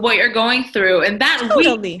resonates with what you're going through and that week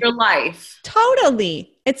of your life? Totally.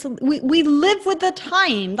 It's we live with the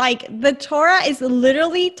time. Like the Torah is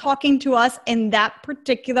literally talking to us in that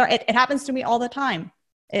particular, it happens to me all the time.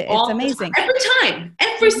 It's amazing.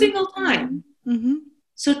 Every single time. Mm-hmm.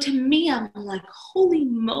 So to me, I'm like, holy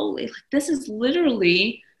moly, like this is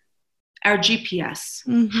literally our GPS.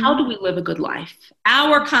 Mm-hmm. How do we live a good life?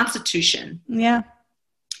 Our constitution. Yeah.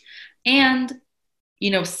 And,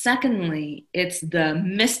 secondly, it's the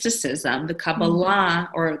mysticism, the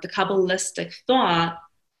Kabbalah or the Kabbalistic thought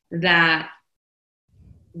that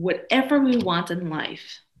whatever we want in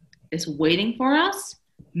life is waiting for us,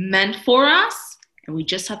 meant for us, and we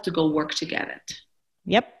just have to go work to get it.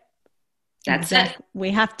 Yep. That's it.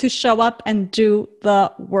 We have to show up and do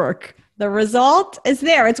the work. The result is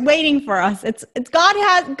there. It's waiting for us. It's God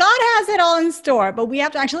has it all in store, but we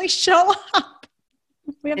have to actually show up.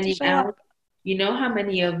 We have to show up. You know how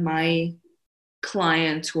many of my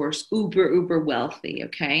clients who are uber wealthy,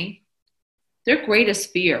 okay? Their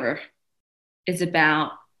greatest fear is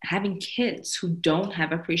about having kids who don't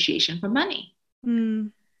have appreciation for money.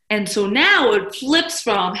 And so now it flips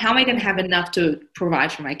from how am I going to have enough to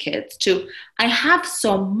provide for my kids to I have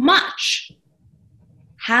so much.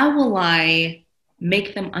 How will I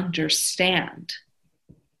make them understand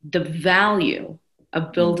the value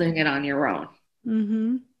of building it on your own?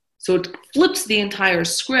 Mm-hmm. So it flips the entire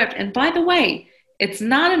script. And by the way, it's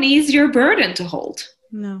not an easier burden to hold.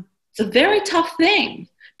 No. It's a very tough thing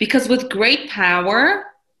because with great power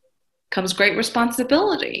comes great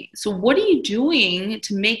responsibility. So what are you doing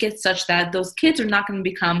to make it such that those kids are not going to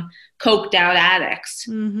become coked out addicts?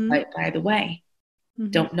 Mm-hmm. By the way,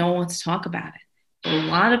 don't know what to talk about it. But a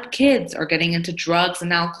lot of kids are getting into drugs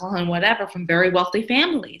and alcohol and whatever from very wealthy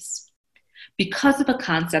families because of a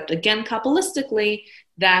concept, again, Kabbalistically,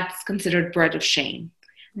 that's considered bread of shame.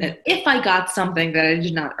 That if I got something that I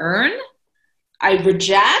did not earn, I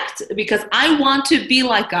reject because I want to be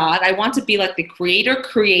like God. I want to be like the creator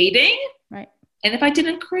creating. Right. And if I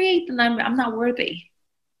didn't create, then I'm not worthy.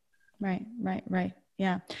 Right.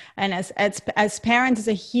 Yeah. And as parents, it's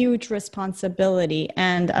a huge responsibility.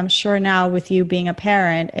 And I'm sure now with you being a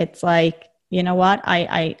parent, it's like, you know what?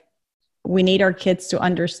 We need our kids to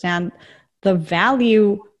understand the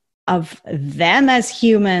value of them as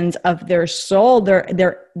humans, of their soul,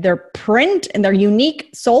 their print and their unique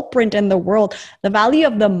soul print in the world, the value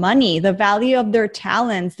of the money, the value of their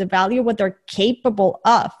talents, the value of what they're capable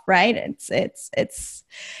of, right? It's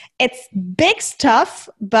big stuff,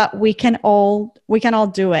 but we can all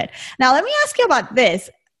do it. Now, let me ask you about this.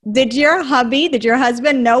 Did your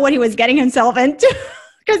husband know what he was getting himself into?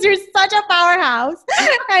 Because you're such a powerhouse.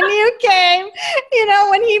 And you came,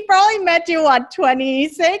 when he probably met you,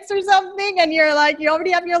 26 or something? And you're like, you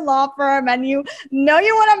already have your law firm and you know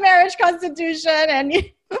you want a marriage constitution. And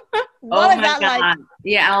what was that God. like?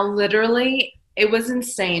 Yeah, literally, it was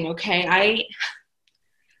insane, okay?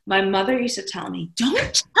 My mother used to tell me,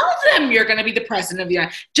 don't tell them you're going to be the president of the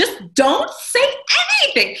United States. Just don't say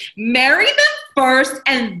anything. Marry them first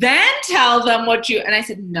and then tell them what you, and I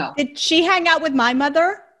said, no. Did she hang out with my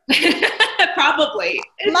mother? Probably.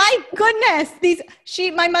 My goodness.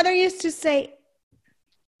 My mother used to say,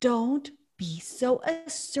 don't be so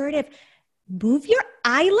assertive. Move your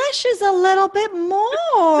eyelashes a little bit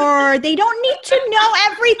more. They don't need to know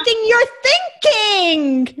everything you're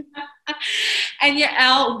thinking. And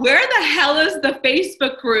Yael, where the hell is the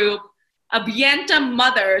Facebook group Avienta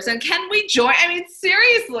Mothers? And can we join? I mean,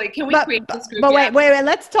 seriously, can we create this group? But wait.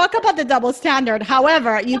 Let's talk about the double standard.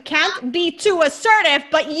 However, you can't be too assertive,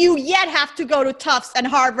 but you yet have to go to Tufts and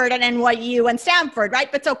Harvard and NYU and Stanford,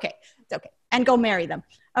 right? But it's okay. And go marry them.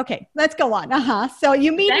 Okay, let's go on. So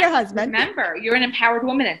you meet your husband. Remember, you're an empowered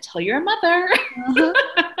woman until you're a mother.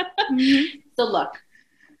 Mm-hmm. So look.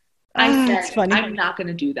 I said, I'm not going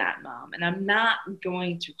to do that, Mom. And I'm not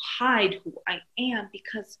going to hide who I am,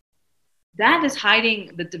 because that is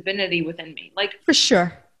hiding the divinity within me. Like, for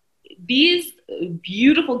sure. These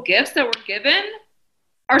beautiful gifts that we're given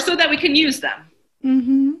are so that we can use them.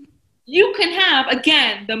 Mm-hmm. You can have,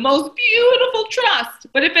 again, the most beautiful trust,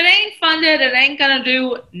 but if it ain't funded, it ain't going to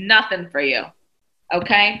do nothing for you.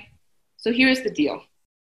 Okay? So here's the deal.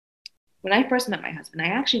 When I first met my husband, I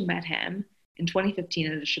actually met him in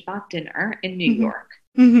 2015 at a Shabbat dinner in New York.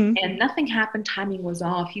 Mm-hmm. And nothing happened. Timing was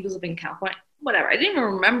off. He was living in California. Whatever. I didn't even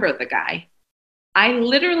remember the guy. I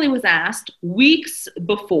literally was asked a week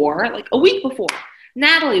before,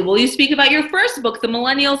 Natalie, will you speak about your first book, The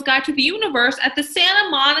Millennial's Guide to the Universe, at the Santa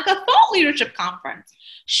Monica Thought Leadership Conference?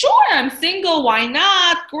 Sure, I'm single. Why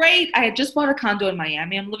not? Great. I had just bought a condo in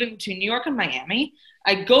Miami. I'm living between New York and Miami.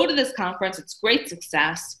 I go to this conference. It's great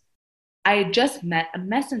success. I had just met a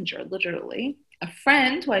messenger, literally, a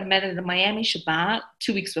friend who I met at a Miami Shabbat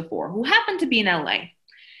 2 weeks before, who happened to be in LA.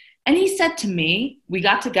 And he said to me, we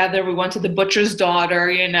got together, we went to the Butcher's Daughter,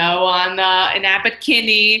 in Abbot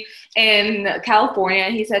Kinney in California.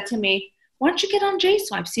 And he said to me, why don't you get on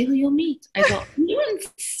JSwipe, see who you'll meet? I go, are you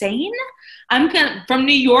insane? From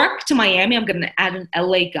New York to Miami, I'm going to add an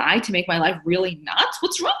LA guy to make my life really nuts.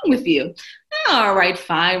 What's wrong with you? All right,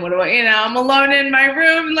 fine. What do I'm alone in my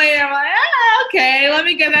room later. I'm like, okay, let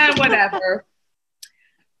me get that, whatever.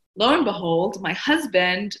 Lo and behold, my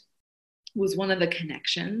husband was one of the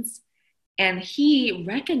connections, and he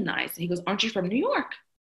recognized, he goes, aren't you from New York?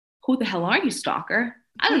 Who the hell are you, stalker?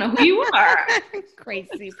 I don't know who you are.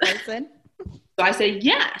 Crazy person. So I said,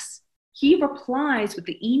 yes. He replies with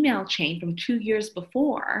the email chain from 2 years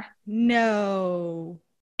before. No.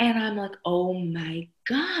 And I'm like, oh my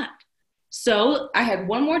God. So I had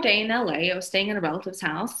one more day in LA. I was staying in a relative's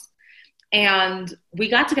house, and we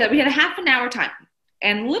got together. We had a half an hour time.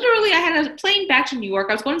 And literally I had a plane back to New York.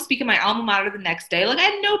 I was going to speak at my alma mater the next day. Like, I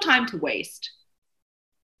had no time to waste.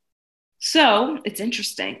 So it's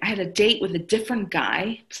interesting. I had a date with a different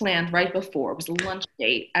guy planned right before. It was a lunch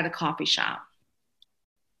date at a coffee shop.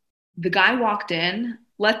 The guy walked in.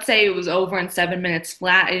 Let's say it was over in 7 minutes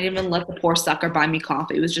flat. I didn't even let the poor sucker buy me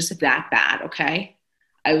coffee. It was just that bad, okay?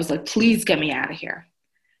 I was like, please get me out of here.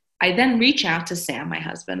 I then reach out to Sam, my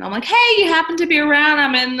husband. I'm like, hey, you happen to be around?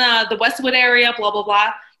 I'm in the Westwood area, blah, blah,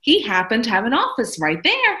 blah. He happened to have an office right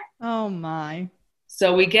there. Oh, my.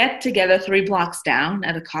 So we get together 3 blocks down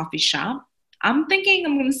at a coffee shop. I'm thinking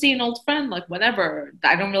I'm going to see an old friend, like whatever.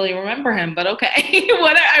 I don't really remember him, but okay.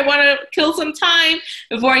 I want to kill some time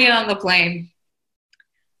before I get on the plane.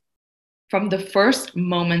 From the first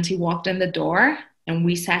moment he walked in the door and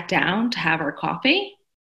we sat down to have our coffee,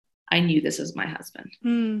 I knew this was my husband.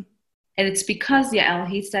 Mm. And it's because, Yael,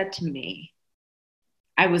 he said to me,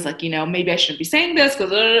 I was like, maybe I shouldn't be saying this.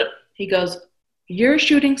 He goes, you're a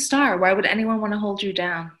shooting star. Why would anyone want to hold you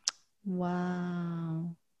down?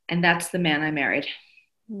 Wow. And that's the man I married.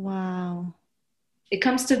 Wow. It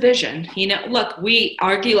comes to vision. You know, look, we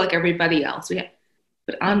argue like everybody else.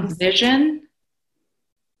 But on vision,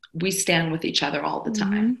 we stand with each other all the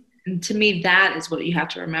time. And to me, that is what you have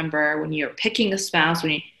to remember when you're picking a spouse,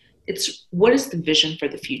 it's what is the vision for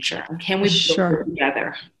the future? And can we build it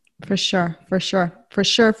together? For sure.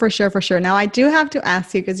 Now, I do have to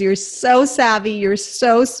ask you, because you're so savvy, you're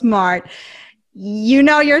so smart, you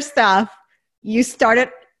know your stuff. You started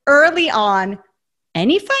early on.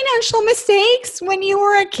 Any financial mistakes when you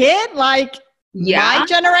were a kid? Like my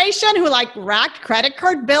generation who like racked credit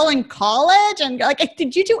card bill in college, and like,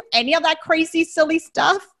 did you do any of that crazy, silly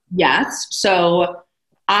stuff? Yes. So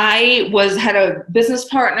I had a business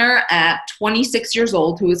partner at 26 years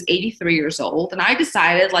old who was 83 years old. And I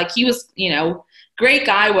decided, like, he was, great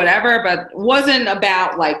guy, whatever, but wasn't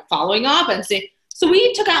about like following up and saying, so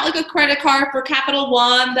we took out like a credit card for Capital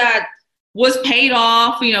One that was paid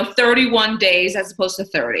off, 31 days as opposed to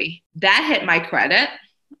 30. That hit my credit.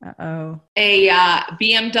 Uh-oh. A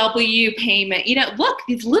BMW payment. Look,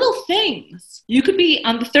 these little things. You could be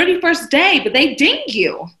on the 31st day, but they ding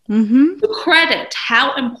you. Mm-hmm. The credit,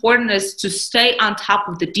 how important it is to stay on top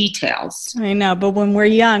of the details. I know, but when we're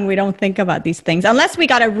young, we don't think about these things. Unless we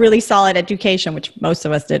got a really solid education, which most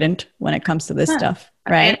of us didn't when it comes to this stuff,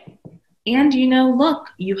 right? And look,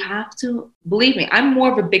 you have to, believe me, I'm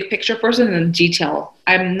more of a big picture person than detail.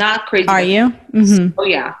 I'm not crazy. Are you? Mm-hmm. Oh,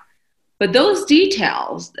 yeah. But those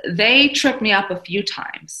details, they tripped me up a few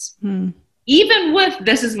times. Even with,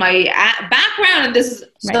 this is my background and this is,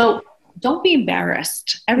 so don't be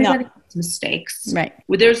embarrassed. Everybody makes mistakes. Right.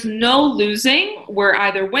 There's no losing. We're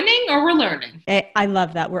either winning or we're learning. I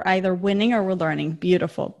love that. We're either winning or we're learning.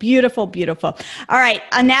 Beautiful, beautiful, beautiful. All right,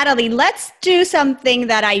 Natalie, let's do something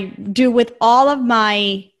that I do with all of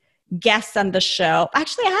my guests on the show.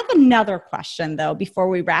 Actually, I have another question though, before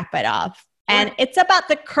we wrap it up. And it's about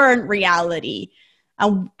the current reality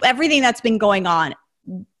and everything that's been going on.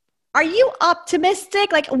 Are you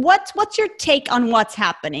optimistic? Like, what's your take on what's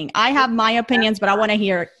happening? I have my opinions, but I want to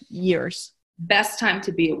hear yours. Best time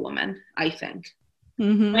to be a woman, I think.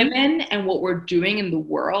 Mm-hmm. Women and what we're doing in the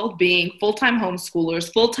world, being full-time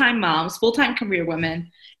homeschoolers, full-time moms, full-time career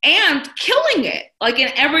women, and killing it, like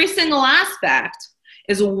in every single aspect,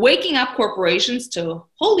 is waking up corporations to,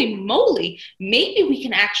 holy moly, maybe we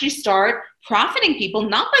can actually start profiting people,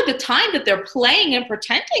 not by the time that they're playing and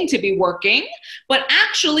pretending to be working, but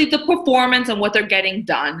actually the performance and what they're getting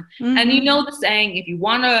done. Mm-hmm. And you know the saying, if you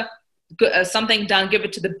want something done, give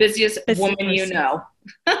it to the busiest woman person you know.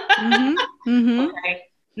 Mm-hmm. Mm-hmm. Okay.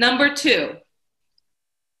 Number 2,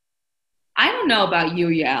 I don't know about you,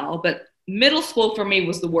 Yael, but middle school for me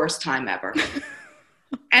was the worst time ever.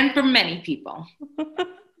 And for many people.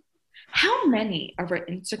 How many of our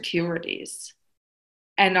insecurities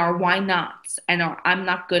and our why nots and our I'm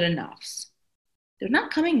not good enoughs, they're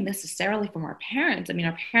not coming necessarily from our parents. I mean,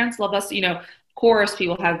 our parents love us, of course,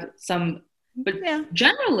 people have some, but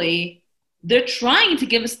generally they're trying to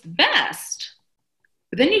give us the best.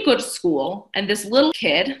 But then you go to school and this little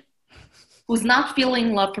kid who's not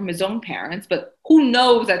feeling love from his own parents, but who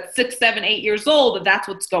knows at 6, 7, 8 years old that that's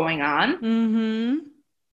what's going on, mm-hmm.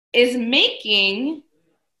 is making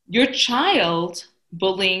your child,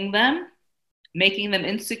 bullying them, making them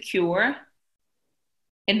insecure.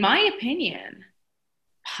 In my opinion,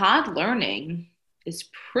 pod learning is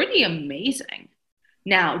pretty amazing.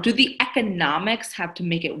 Now, do the economics have to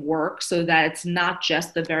make it work so that it's not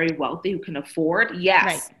just the very wealthy who can afford? Yes.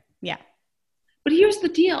 Right. Yeah. But here's the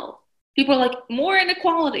deal. People are like, more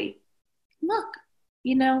inequality. Look,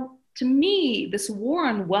 to me, this war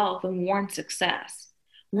on wealth and war on success,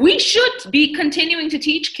 we should be continuing to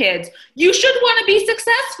teach kids, you should want to be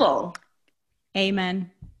successful. Amen.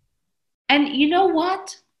 And you know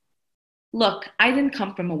what? Look, I didn't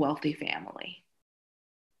come from a wealthy family.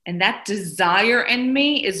 And that desire in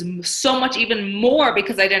me is so much even more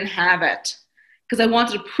because I didn't have it. Because I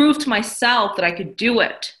wanted to prove to myself that I could do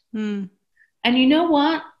it. Mm. And you know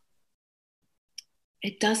what?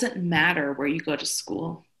 It doesn't matter where you go to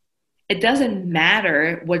school. It doesn't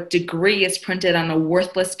matter what degree is printed on a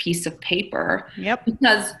worthless piece of paper. Yep.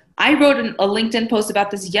 Because I wrote a LinkedIn post about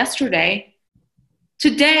this yesterday.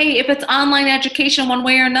 Today, if it's online education one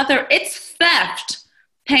way or another, it's theft,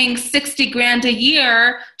 paying $60,000 a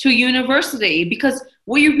year to a university, because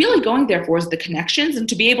what you're really going there for is the connections and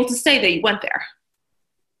to be able to say that you went there.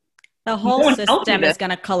 The whole system is going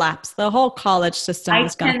to collapse. The whole college system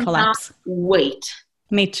is going to collapse. Wait.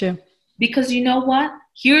 Me too. Because you know what?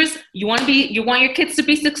 you want your kids to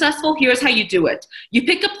be successful. Here's how you do it. You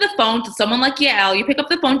pick up the phone to someone like Yael. You pick up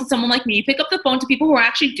the phone to someone like me. You pick up the phone to people who are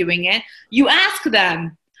actually doing it. You ask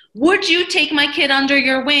them, would you take my kid under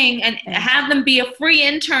your wing and have them be a free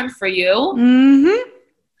intern for you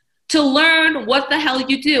to learn what the hell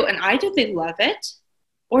you do? And either they love it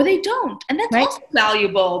or they don't. And that's also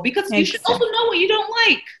valuable because you should also know what you don't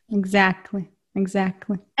like. Exactly.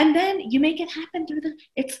 And then you make it happen through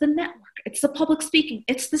it's the network, it's the public speaking,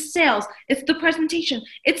 it's the sales, it's the presentation,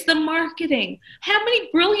 it's the marketing. How many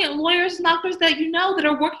brilliant lawyers and doctors that you know that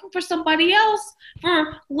are working for somebody else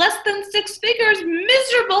for less than 6 figures,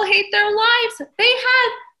 miserable, hate their lives. They had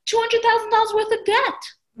 $200,000 worth of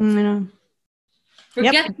debt.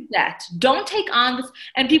 Forget the debt. Don't take on this.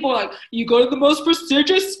 And people are like, you go to the most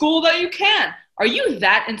prestigious school that you can. Are you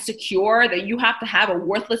that insecure that you have to have a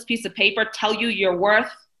worthless piece of paper tell you your worth?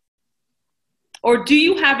 Or do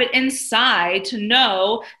you have it inside to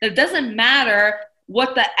know that it doesn't matter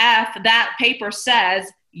what the F that paper says,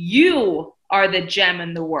 you are the gem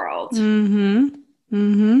in the world?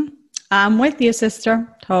 I'm with you, sister.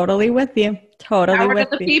 Totally with you. Totally with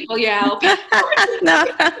you. People, yeah. No,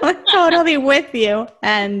 totally with you.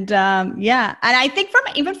 And and I think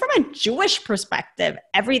even from a Jewish perspective,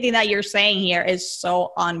 everything that you're saying here is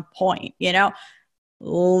so on point.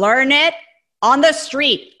 Learn it on the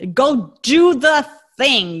street. Go do the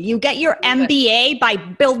thing. You get your MBA by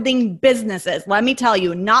building businesses. Let me tell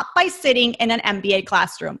you, not by sitting in an MBA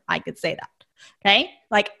classroom. I could say that. Okay.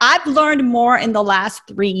 Like I've learned more in the last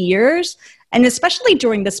 3 years, and especially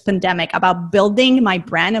during this pandemic, about building my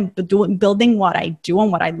brand and building what I do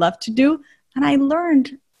and what I love to do. And I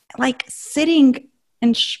learned like sitting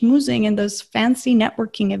and schmoozing in those fancy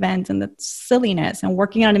networking events and the silliness and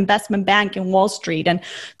working at an investment bank in Wall Street and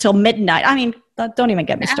till midnight. I mean, don't even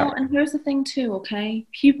get me started. And here's the thing too, okay?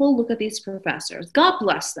 People look at these professors, God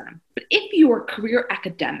bless them. But if you are a career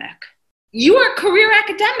academic, you are a career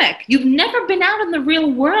academic. You've never been out in the real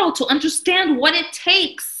world to understand what it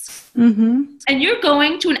takes. And you're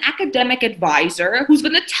going to an academic advisor who's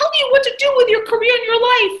going to tell you what to do with your career and your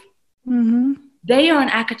life. They are an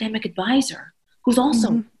academic advisor who's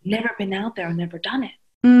also never been out there and never done it.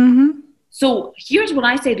 So here's what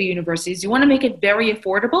I say to universities. You want to make it very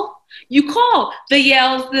affordable? You call the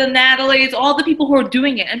Yales, the Natalies, all the people who are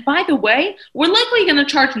doing it. And by the way, we're likely going to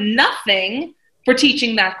charge nothing for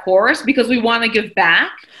teaching that course because we want to give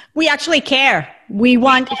back. We actually care. We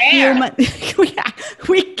want human.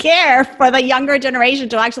 We care for the younger generation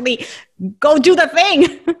to actually go do the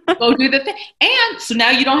thing. Go do the thing. And so now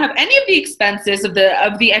you don't have any of the expenses of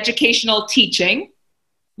the educational teaching.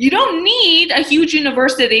 You don't need a huge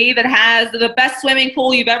university that has the best swimming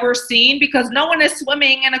pool you've ever seen because no one is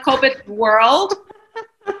swimming in a COVID world.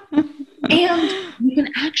 And you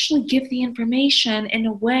can actually give the information in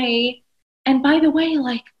a way. And by the way,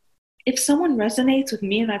 like, if someone resonates with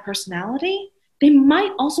me and my personality, they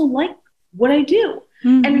might also like what I do.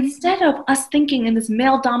 And instead of us thinking in this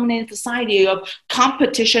male-dominated society of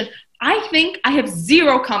competition, I think I have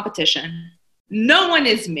zero competition. No one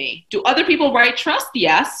is me. Do other people write trust?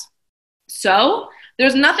 Yes. So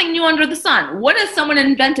there's nothing new under the sun. What has someone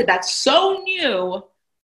invented that's so new?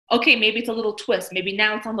 Okay, maybe it's a little twist. Maybe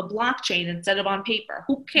now it's on the blockchain instead of on paper.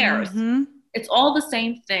 Who cares? It's all the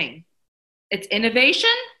same thing. It's innovation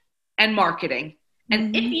and marketing.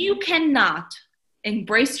 And if you cannot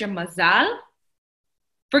embrace your mazal,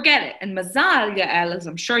 forget it. And mazal, Yael, as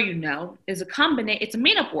I'm sure you know, is it's a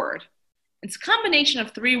made-up word. It's a combination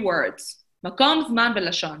of 3 words. Makom, zman,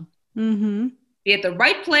 velashon. Be at the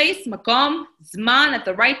right place, makom, zman, at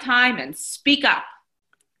the right time, and speak up.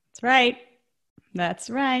 That's right. That's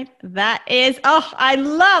right. That is, I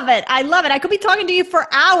love it. I love it. I could be talking to you for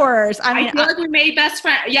hours. I feel like we made best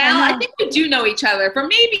friends. Yeah, I think we do know each other for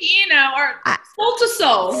maybe, our soul to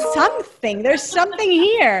soul. There's something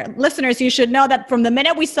here. Listeners, you should know that from the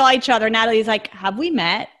minute we saw each other, Natalie's like, have we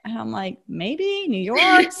met? And I'm like, maybe New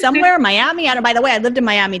York, somewhere, Miami. By the way, I lived in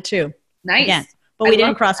Miami too. Nice. Again. But we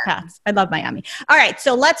didn't cross paths. I love Miami. All right.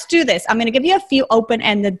 So let's do this. I'm going to give you a few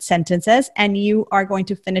open-ended sentences and you are going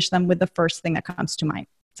to finish them with the first thing that comes to mind.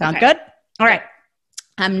 Sound good? All right.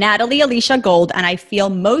 I'm Natalie Alicia Gold and I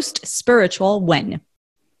feel most spiritual when?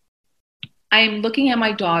 I'm looking at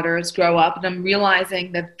my daughters grow up and I'm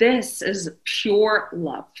realizing that this is pure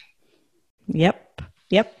love. Yep.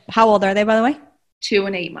 How old are they, by the way? 2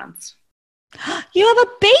 and 8 months. You have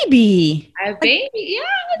a baby. I have a baby. Yeah,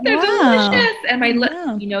 they're delicious. And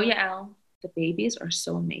Yael, the babies are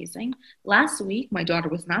so amazing. Last week, my daughter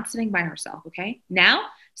was not sitting by herself, okay? Now,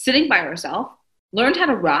 sitting by herself, learned how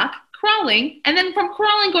to rock, crawling, and then from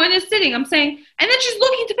crawling going to sitting, I'm saying, and then she's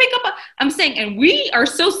looking to pick up. I'm saying, and we are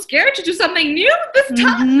so scared to do something new this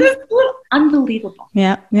time. This is unbelievable.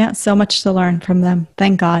 Yeah. So much to learn from them.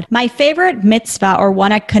 Thank God. My favorite mitzvah, or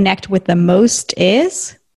one I connect with the most,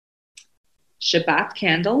 is Shabbat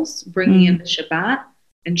candles, bringing in the Shabbat,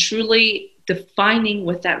 and truly defining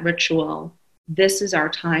with that ritual, this is our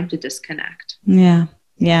time to disconnect. Yeah.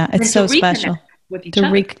 It's so special.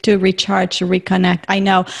 To recharge, to reconnect. I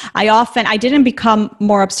know. I didn't become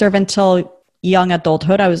more observant until young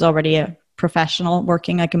adulthood. I was already a professional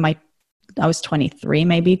working like I was 23,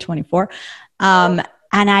 maybe 24. And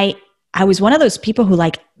I was one of those people who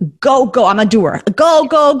like, go. I'm a doer. Go.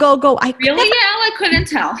 I couldn't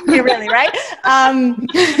tell. You're really right. And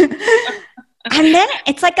then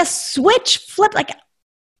it's like a switch flip. Like,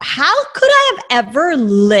 how could I have ever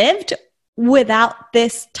lived without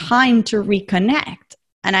this time to reconnect?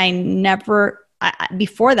 And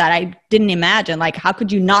before that, I didn't imagine, like, how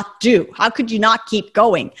could you not keep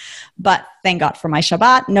going? But thank God for my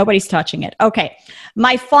Shabbat. Nobody's touching it. Okay.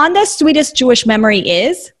 My fondest, sweetest Jewish memory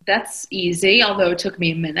is? That's easy, although it took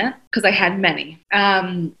me a minute because I had many,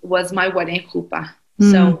 was my wedding chuppah.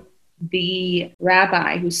 So the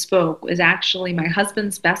rabbi who spoke was actually my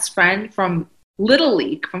husband's best friend from Little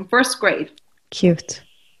League, from first grade. Cute.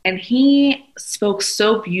 And he spoke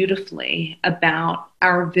so beautifully about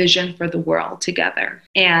our vision for the world together,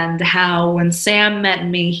 and how when Sam met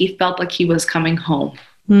me, he felt like he was coming home.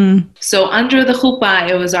 So under the chuppah,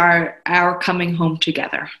 it was our coming home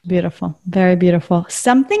together. Beautiful. Very beautiful.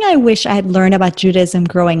 Something I wish I had learned about Judaism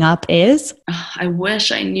growing up is? I wish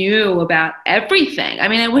I knew about everything. I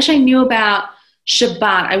mean, I wish I knew about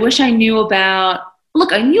Shabbat. I wish I knew about...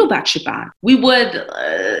 Look, I knew about Shabbat. We would,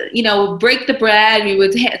 break the bread. We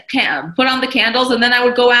would put on the candles, and then I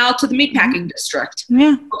would go out to the meatpacking district.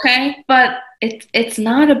 Yeah. Okay. But it's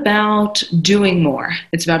not about doing more.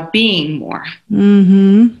 It's about being more.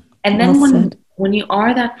 Mm-hmm. And then when you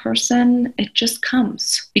are that person, it just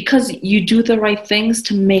comes because you do the right things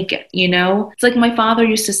to make it, It's like my father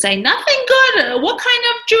used to say, nothing good. What kind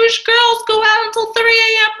of Jewish girls go out until 3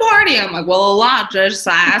 a.m. party? I'm like, well, a lot. Just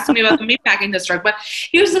ask me about the meatpacking district. But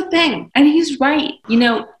here's the thing. And he's right.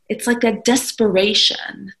 It's like a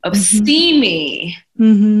desperation of see me.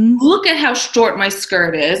 Mm-hmm. Look at how short my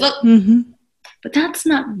skirt is. Look. Mm-hmm. But that's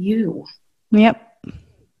not you. Yep.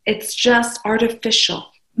 It's just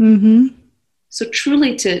artificial. Mm-hmm. So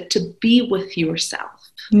truly to be with yourself.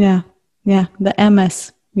 Yeah. The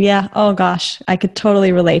MS. Yeah. Oh gosh. I could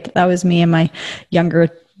totally relate. That was me in my younger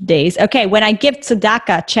days. Okay. When I give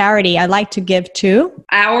tzedakah, charity, I like to give to?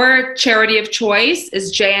 Our charity of choice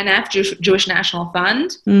is JNF, Jewish National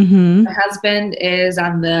Fund. Mm-hmm. My husband is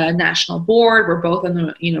on the national board. We're both on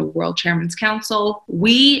the World Chairman's Council.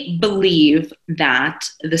 We believe that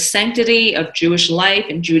the sanctity of Jewish life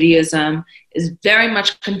and Judaism is very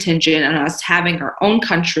much contingent on us having our own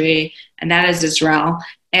country, and that is Israel.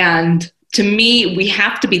 And to me, we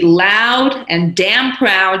have to be loud and damn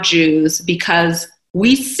proud Jews because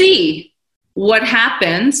we see what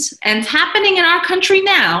happens, and it's happening in our country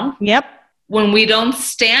now. Yep. When we don't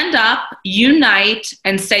stand up, unite,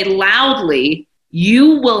 and say loudly,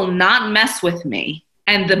 you will not mess with me.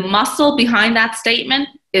 And the muscle behind that statement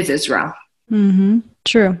is Israel. Mm-hmm.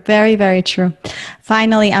 True. Very, very true.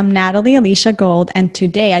 Finally, I'm Natalie Alicia Gold, and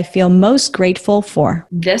today I feel most grateful for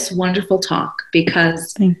this wonderful talk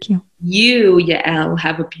because thank you. You, Yael,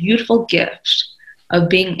 have a beautiful gift of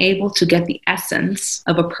being able to get the essence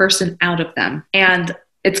of a person out of them. And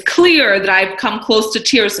it's clear that I've come close to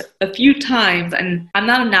tears a few times, and I'm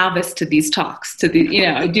not a novice to these talks.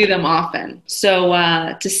 I do them often. So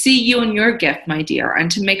to see you and your gift, my dear,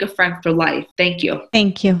 and to make a friend for life, thank you.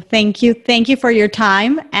 Thank you. Thank you. Thank you for your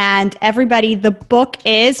time. And everybody, the book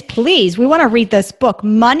is, please, we want to read this book,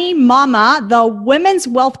 Money Mama, the Women's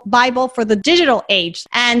Wealth Bible for the Digital Age.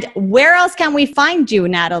 And where else can we find you,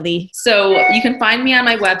 Natalie? So you can find me on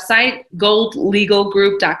my website,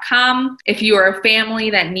 goldlegalgroup.com. If you are a family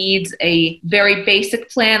that needs a very basic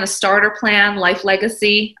plan, a starter plan, Life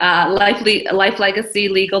Legacy,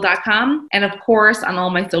 lifelegacylegal.com. And of course, on all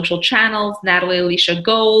my social channels, Natalie Alicia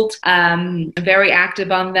Gold. I'm very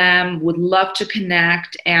active on them, would love to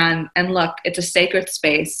connect. And look, it's a sacred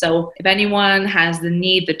space. So if anyone has the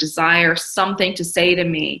need, the desire, something to say to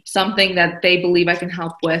me, something that they believe I can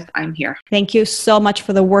help with, I'm here. Thank you so much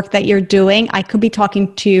for the work that you're doing. I could be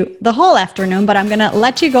talking to you the whole afternoon, but I'm going to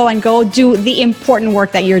let you go and go do the important work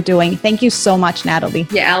that you're doing. Thank you so much, Natalie.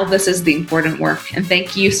 Yeah, this is the important work. And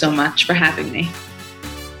thank you so much for having me.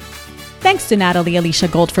 Thanks to Natalie Alicia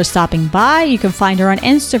Gold for stopping by. You can find her on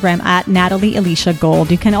Instagram at Natalie Alicia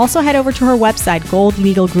Gold. You can also head over to her website,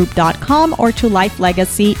 goldlegalgroup.com, or to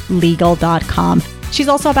lifelegacylegal.com. She's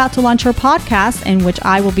also about to launch her podcast, in which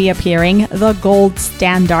I will be appearing, The Gold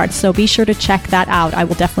Standard. So be sure to check that out. I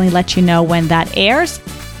will definitely let you know when that airs.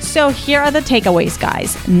 So here are the takeaways,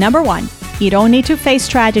 guys. Number 1, you don't need to face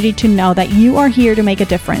tragedy to know that you are here to make a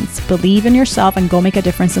difference. Believe in yourself and go make a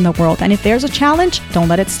difference in the world. And if there's a challenge, don't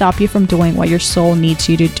let it stop you from doing what your soul needs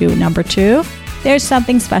you to do. Number 2, there's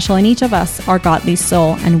something special in each of us, our godly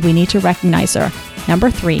soul, and we need to recognize her.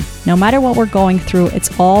 Number 3, no matter what we're going through,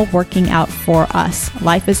 it's all working out for us.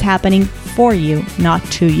 Life is happening for you, not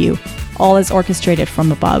to you. All is orchestrated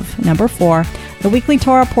from above. Number 4, the weekly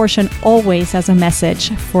Torah portion always has a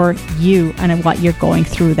message for you and what you're going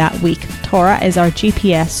through that week. Torah is our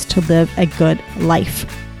GPS to live a good life.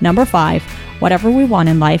 Number 5, whatever we want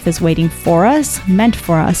in life is waiting for us, meant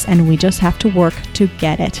for us, and we just have to work to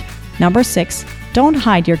get it. Number 6, don't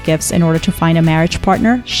hide your gifts in order to find a marriage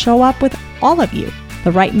partner. Show up with all of you.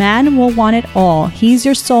 The right man will want it all. He's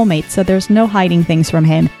your soulmate, so there's no hiding things from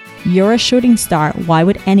him. You're a shooting star. Why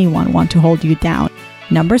would anyone want to hold you down?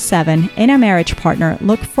 Number 7, in a marriage partner,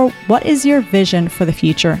 look for what is your vision for the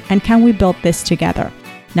future and can we build this together?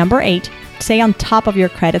 Number 8, stay on top of your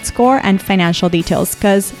credit score and financial details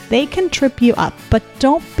because they can trip you up. But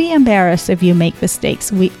don't be embarrassed if you make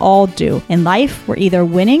mistakes. We all do. In life, we're either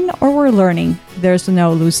winning or we're learning. There's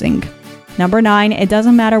no losing. Number 9, it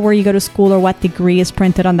doesn't matter where you go to school or what degree is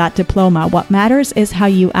printed on that diploma. What matters is how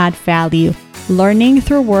you add value. Learning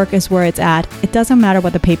through work is where it's at. It doesn't matter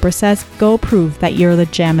what the paper says. Go prove that you're the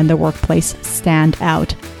gem in the workplace. Stand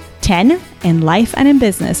out. 10, in life and in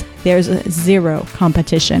business, there's 0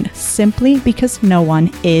 competition simply because no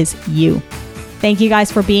one is you. Thank you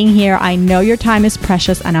guys for being here. I know your time is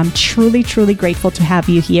precious and I'm truly, truly grateful to have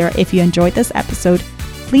you here. If you enjoyed this episode,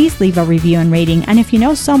 please leave a review and rating. And if you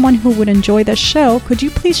know someone who would enjoy the show, could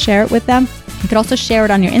you please share it with them? You could also share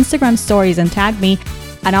it on your Instagram stories and tag me,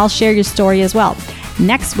 and I'll share your story as well.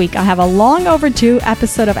 Next week, I have a long overdue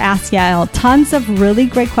episode of Ask Yael. Tons of really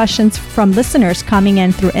great questions from listeners coming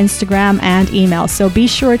in through Instagram and email. So be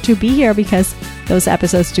sure to be here because those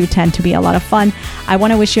episodes do tend to be a lot of fun. I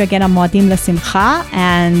want to wish you again a Moadim LeSimcha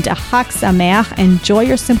and a Chag Sameach. Enjoy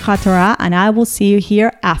your Simchat Torah, and I will see you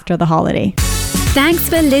here after the holiday. Thanks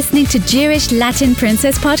for listening to Jewish Latin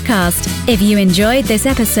Princess Podcast. If you enjoyed this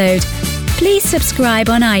episode, please subscribe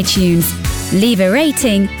on iTunes, leave a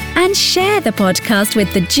rating, and share the podcast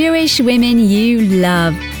with the Jewish women you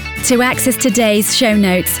love. To access today's show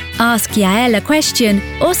notes, ask Yael a question,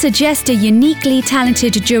 or suggest a uniquely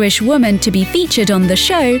talented Jewish woman to be featured on the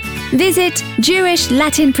show, visit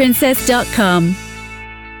JewishLatinPrincess.com.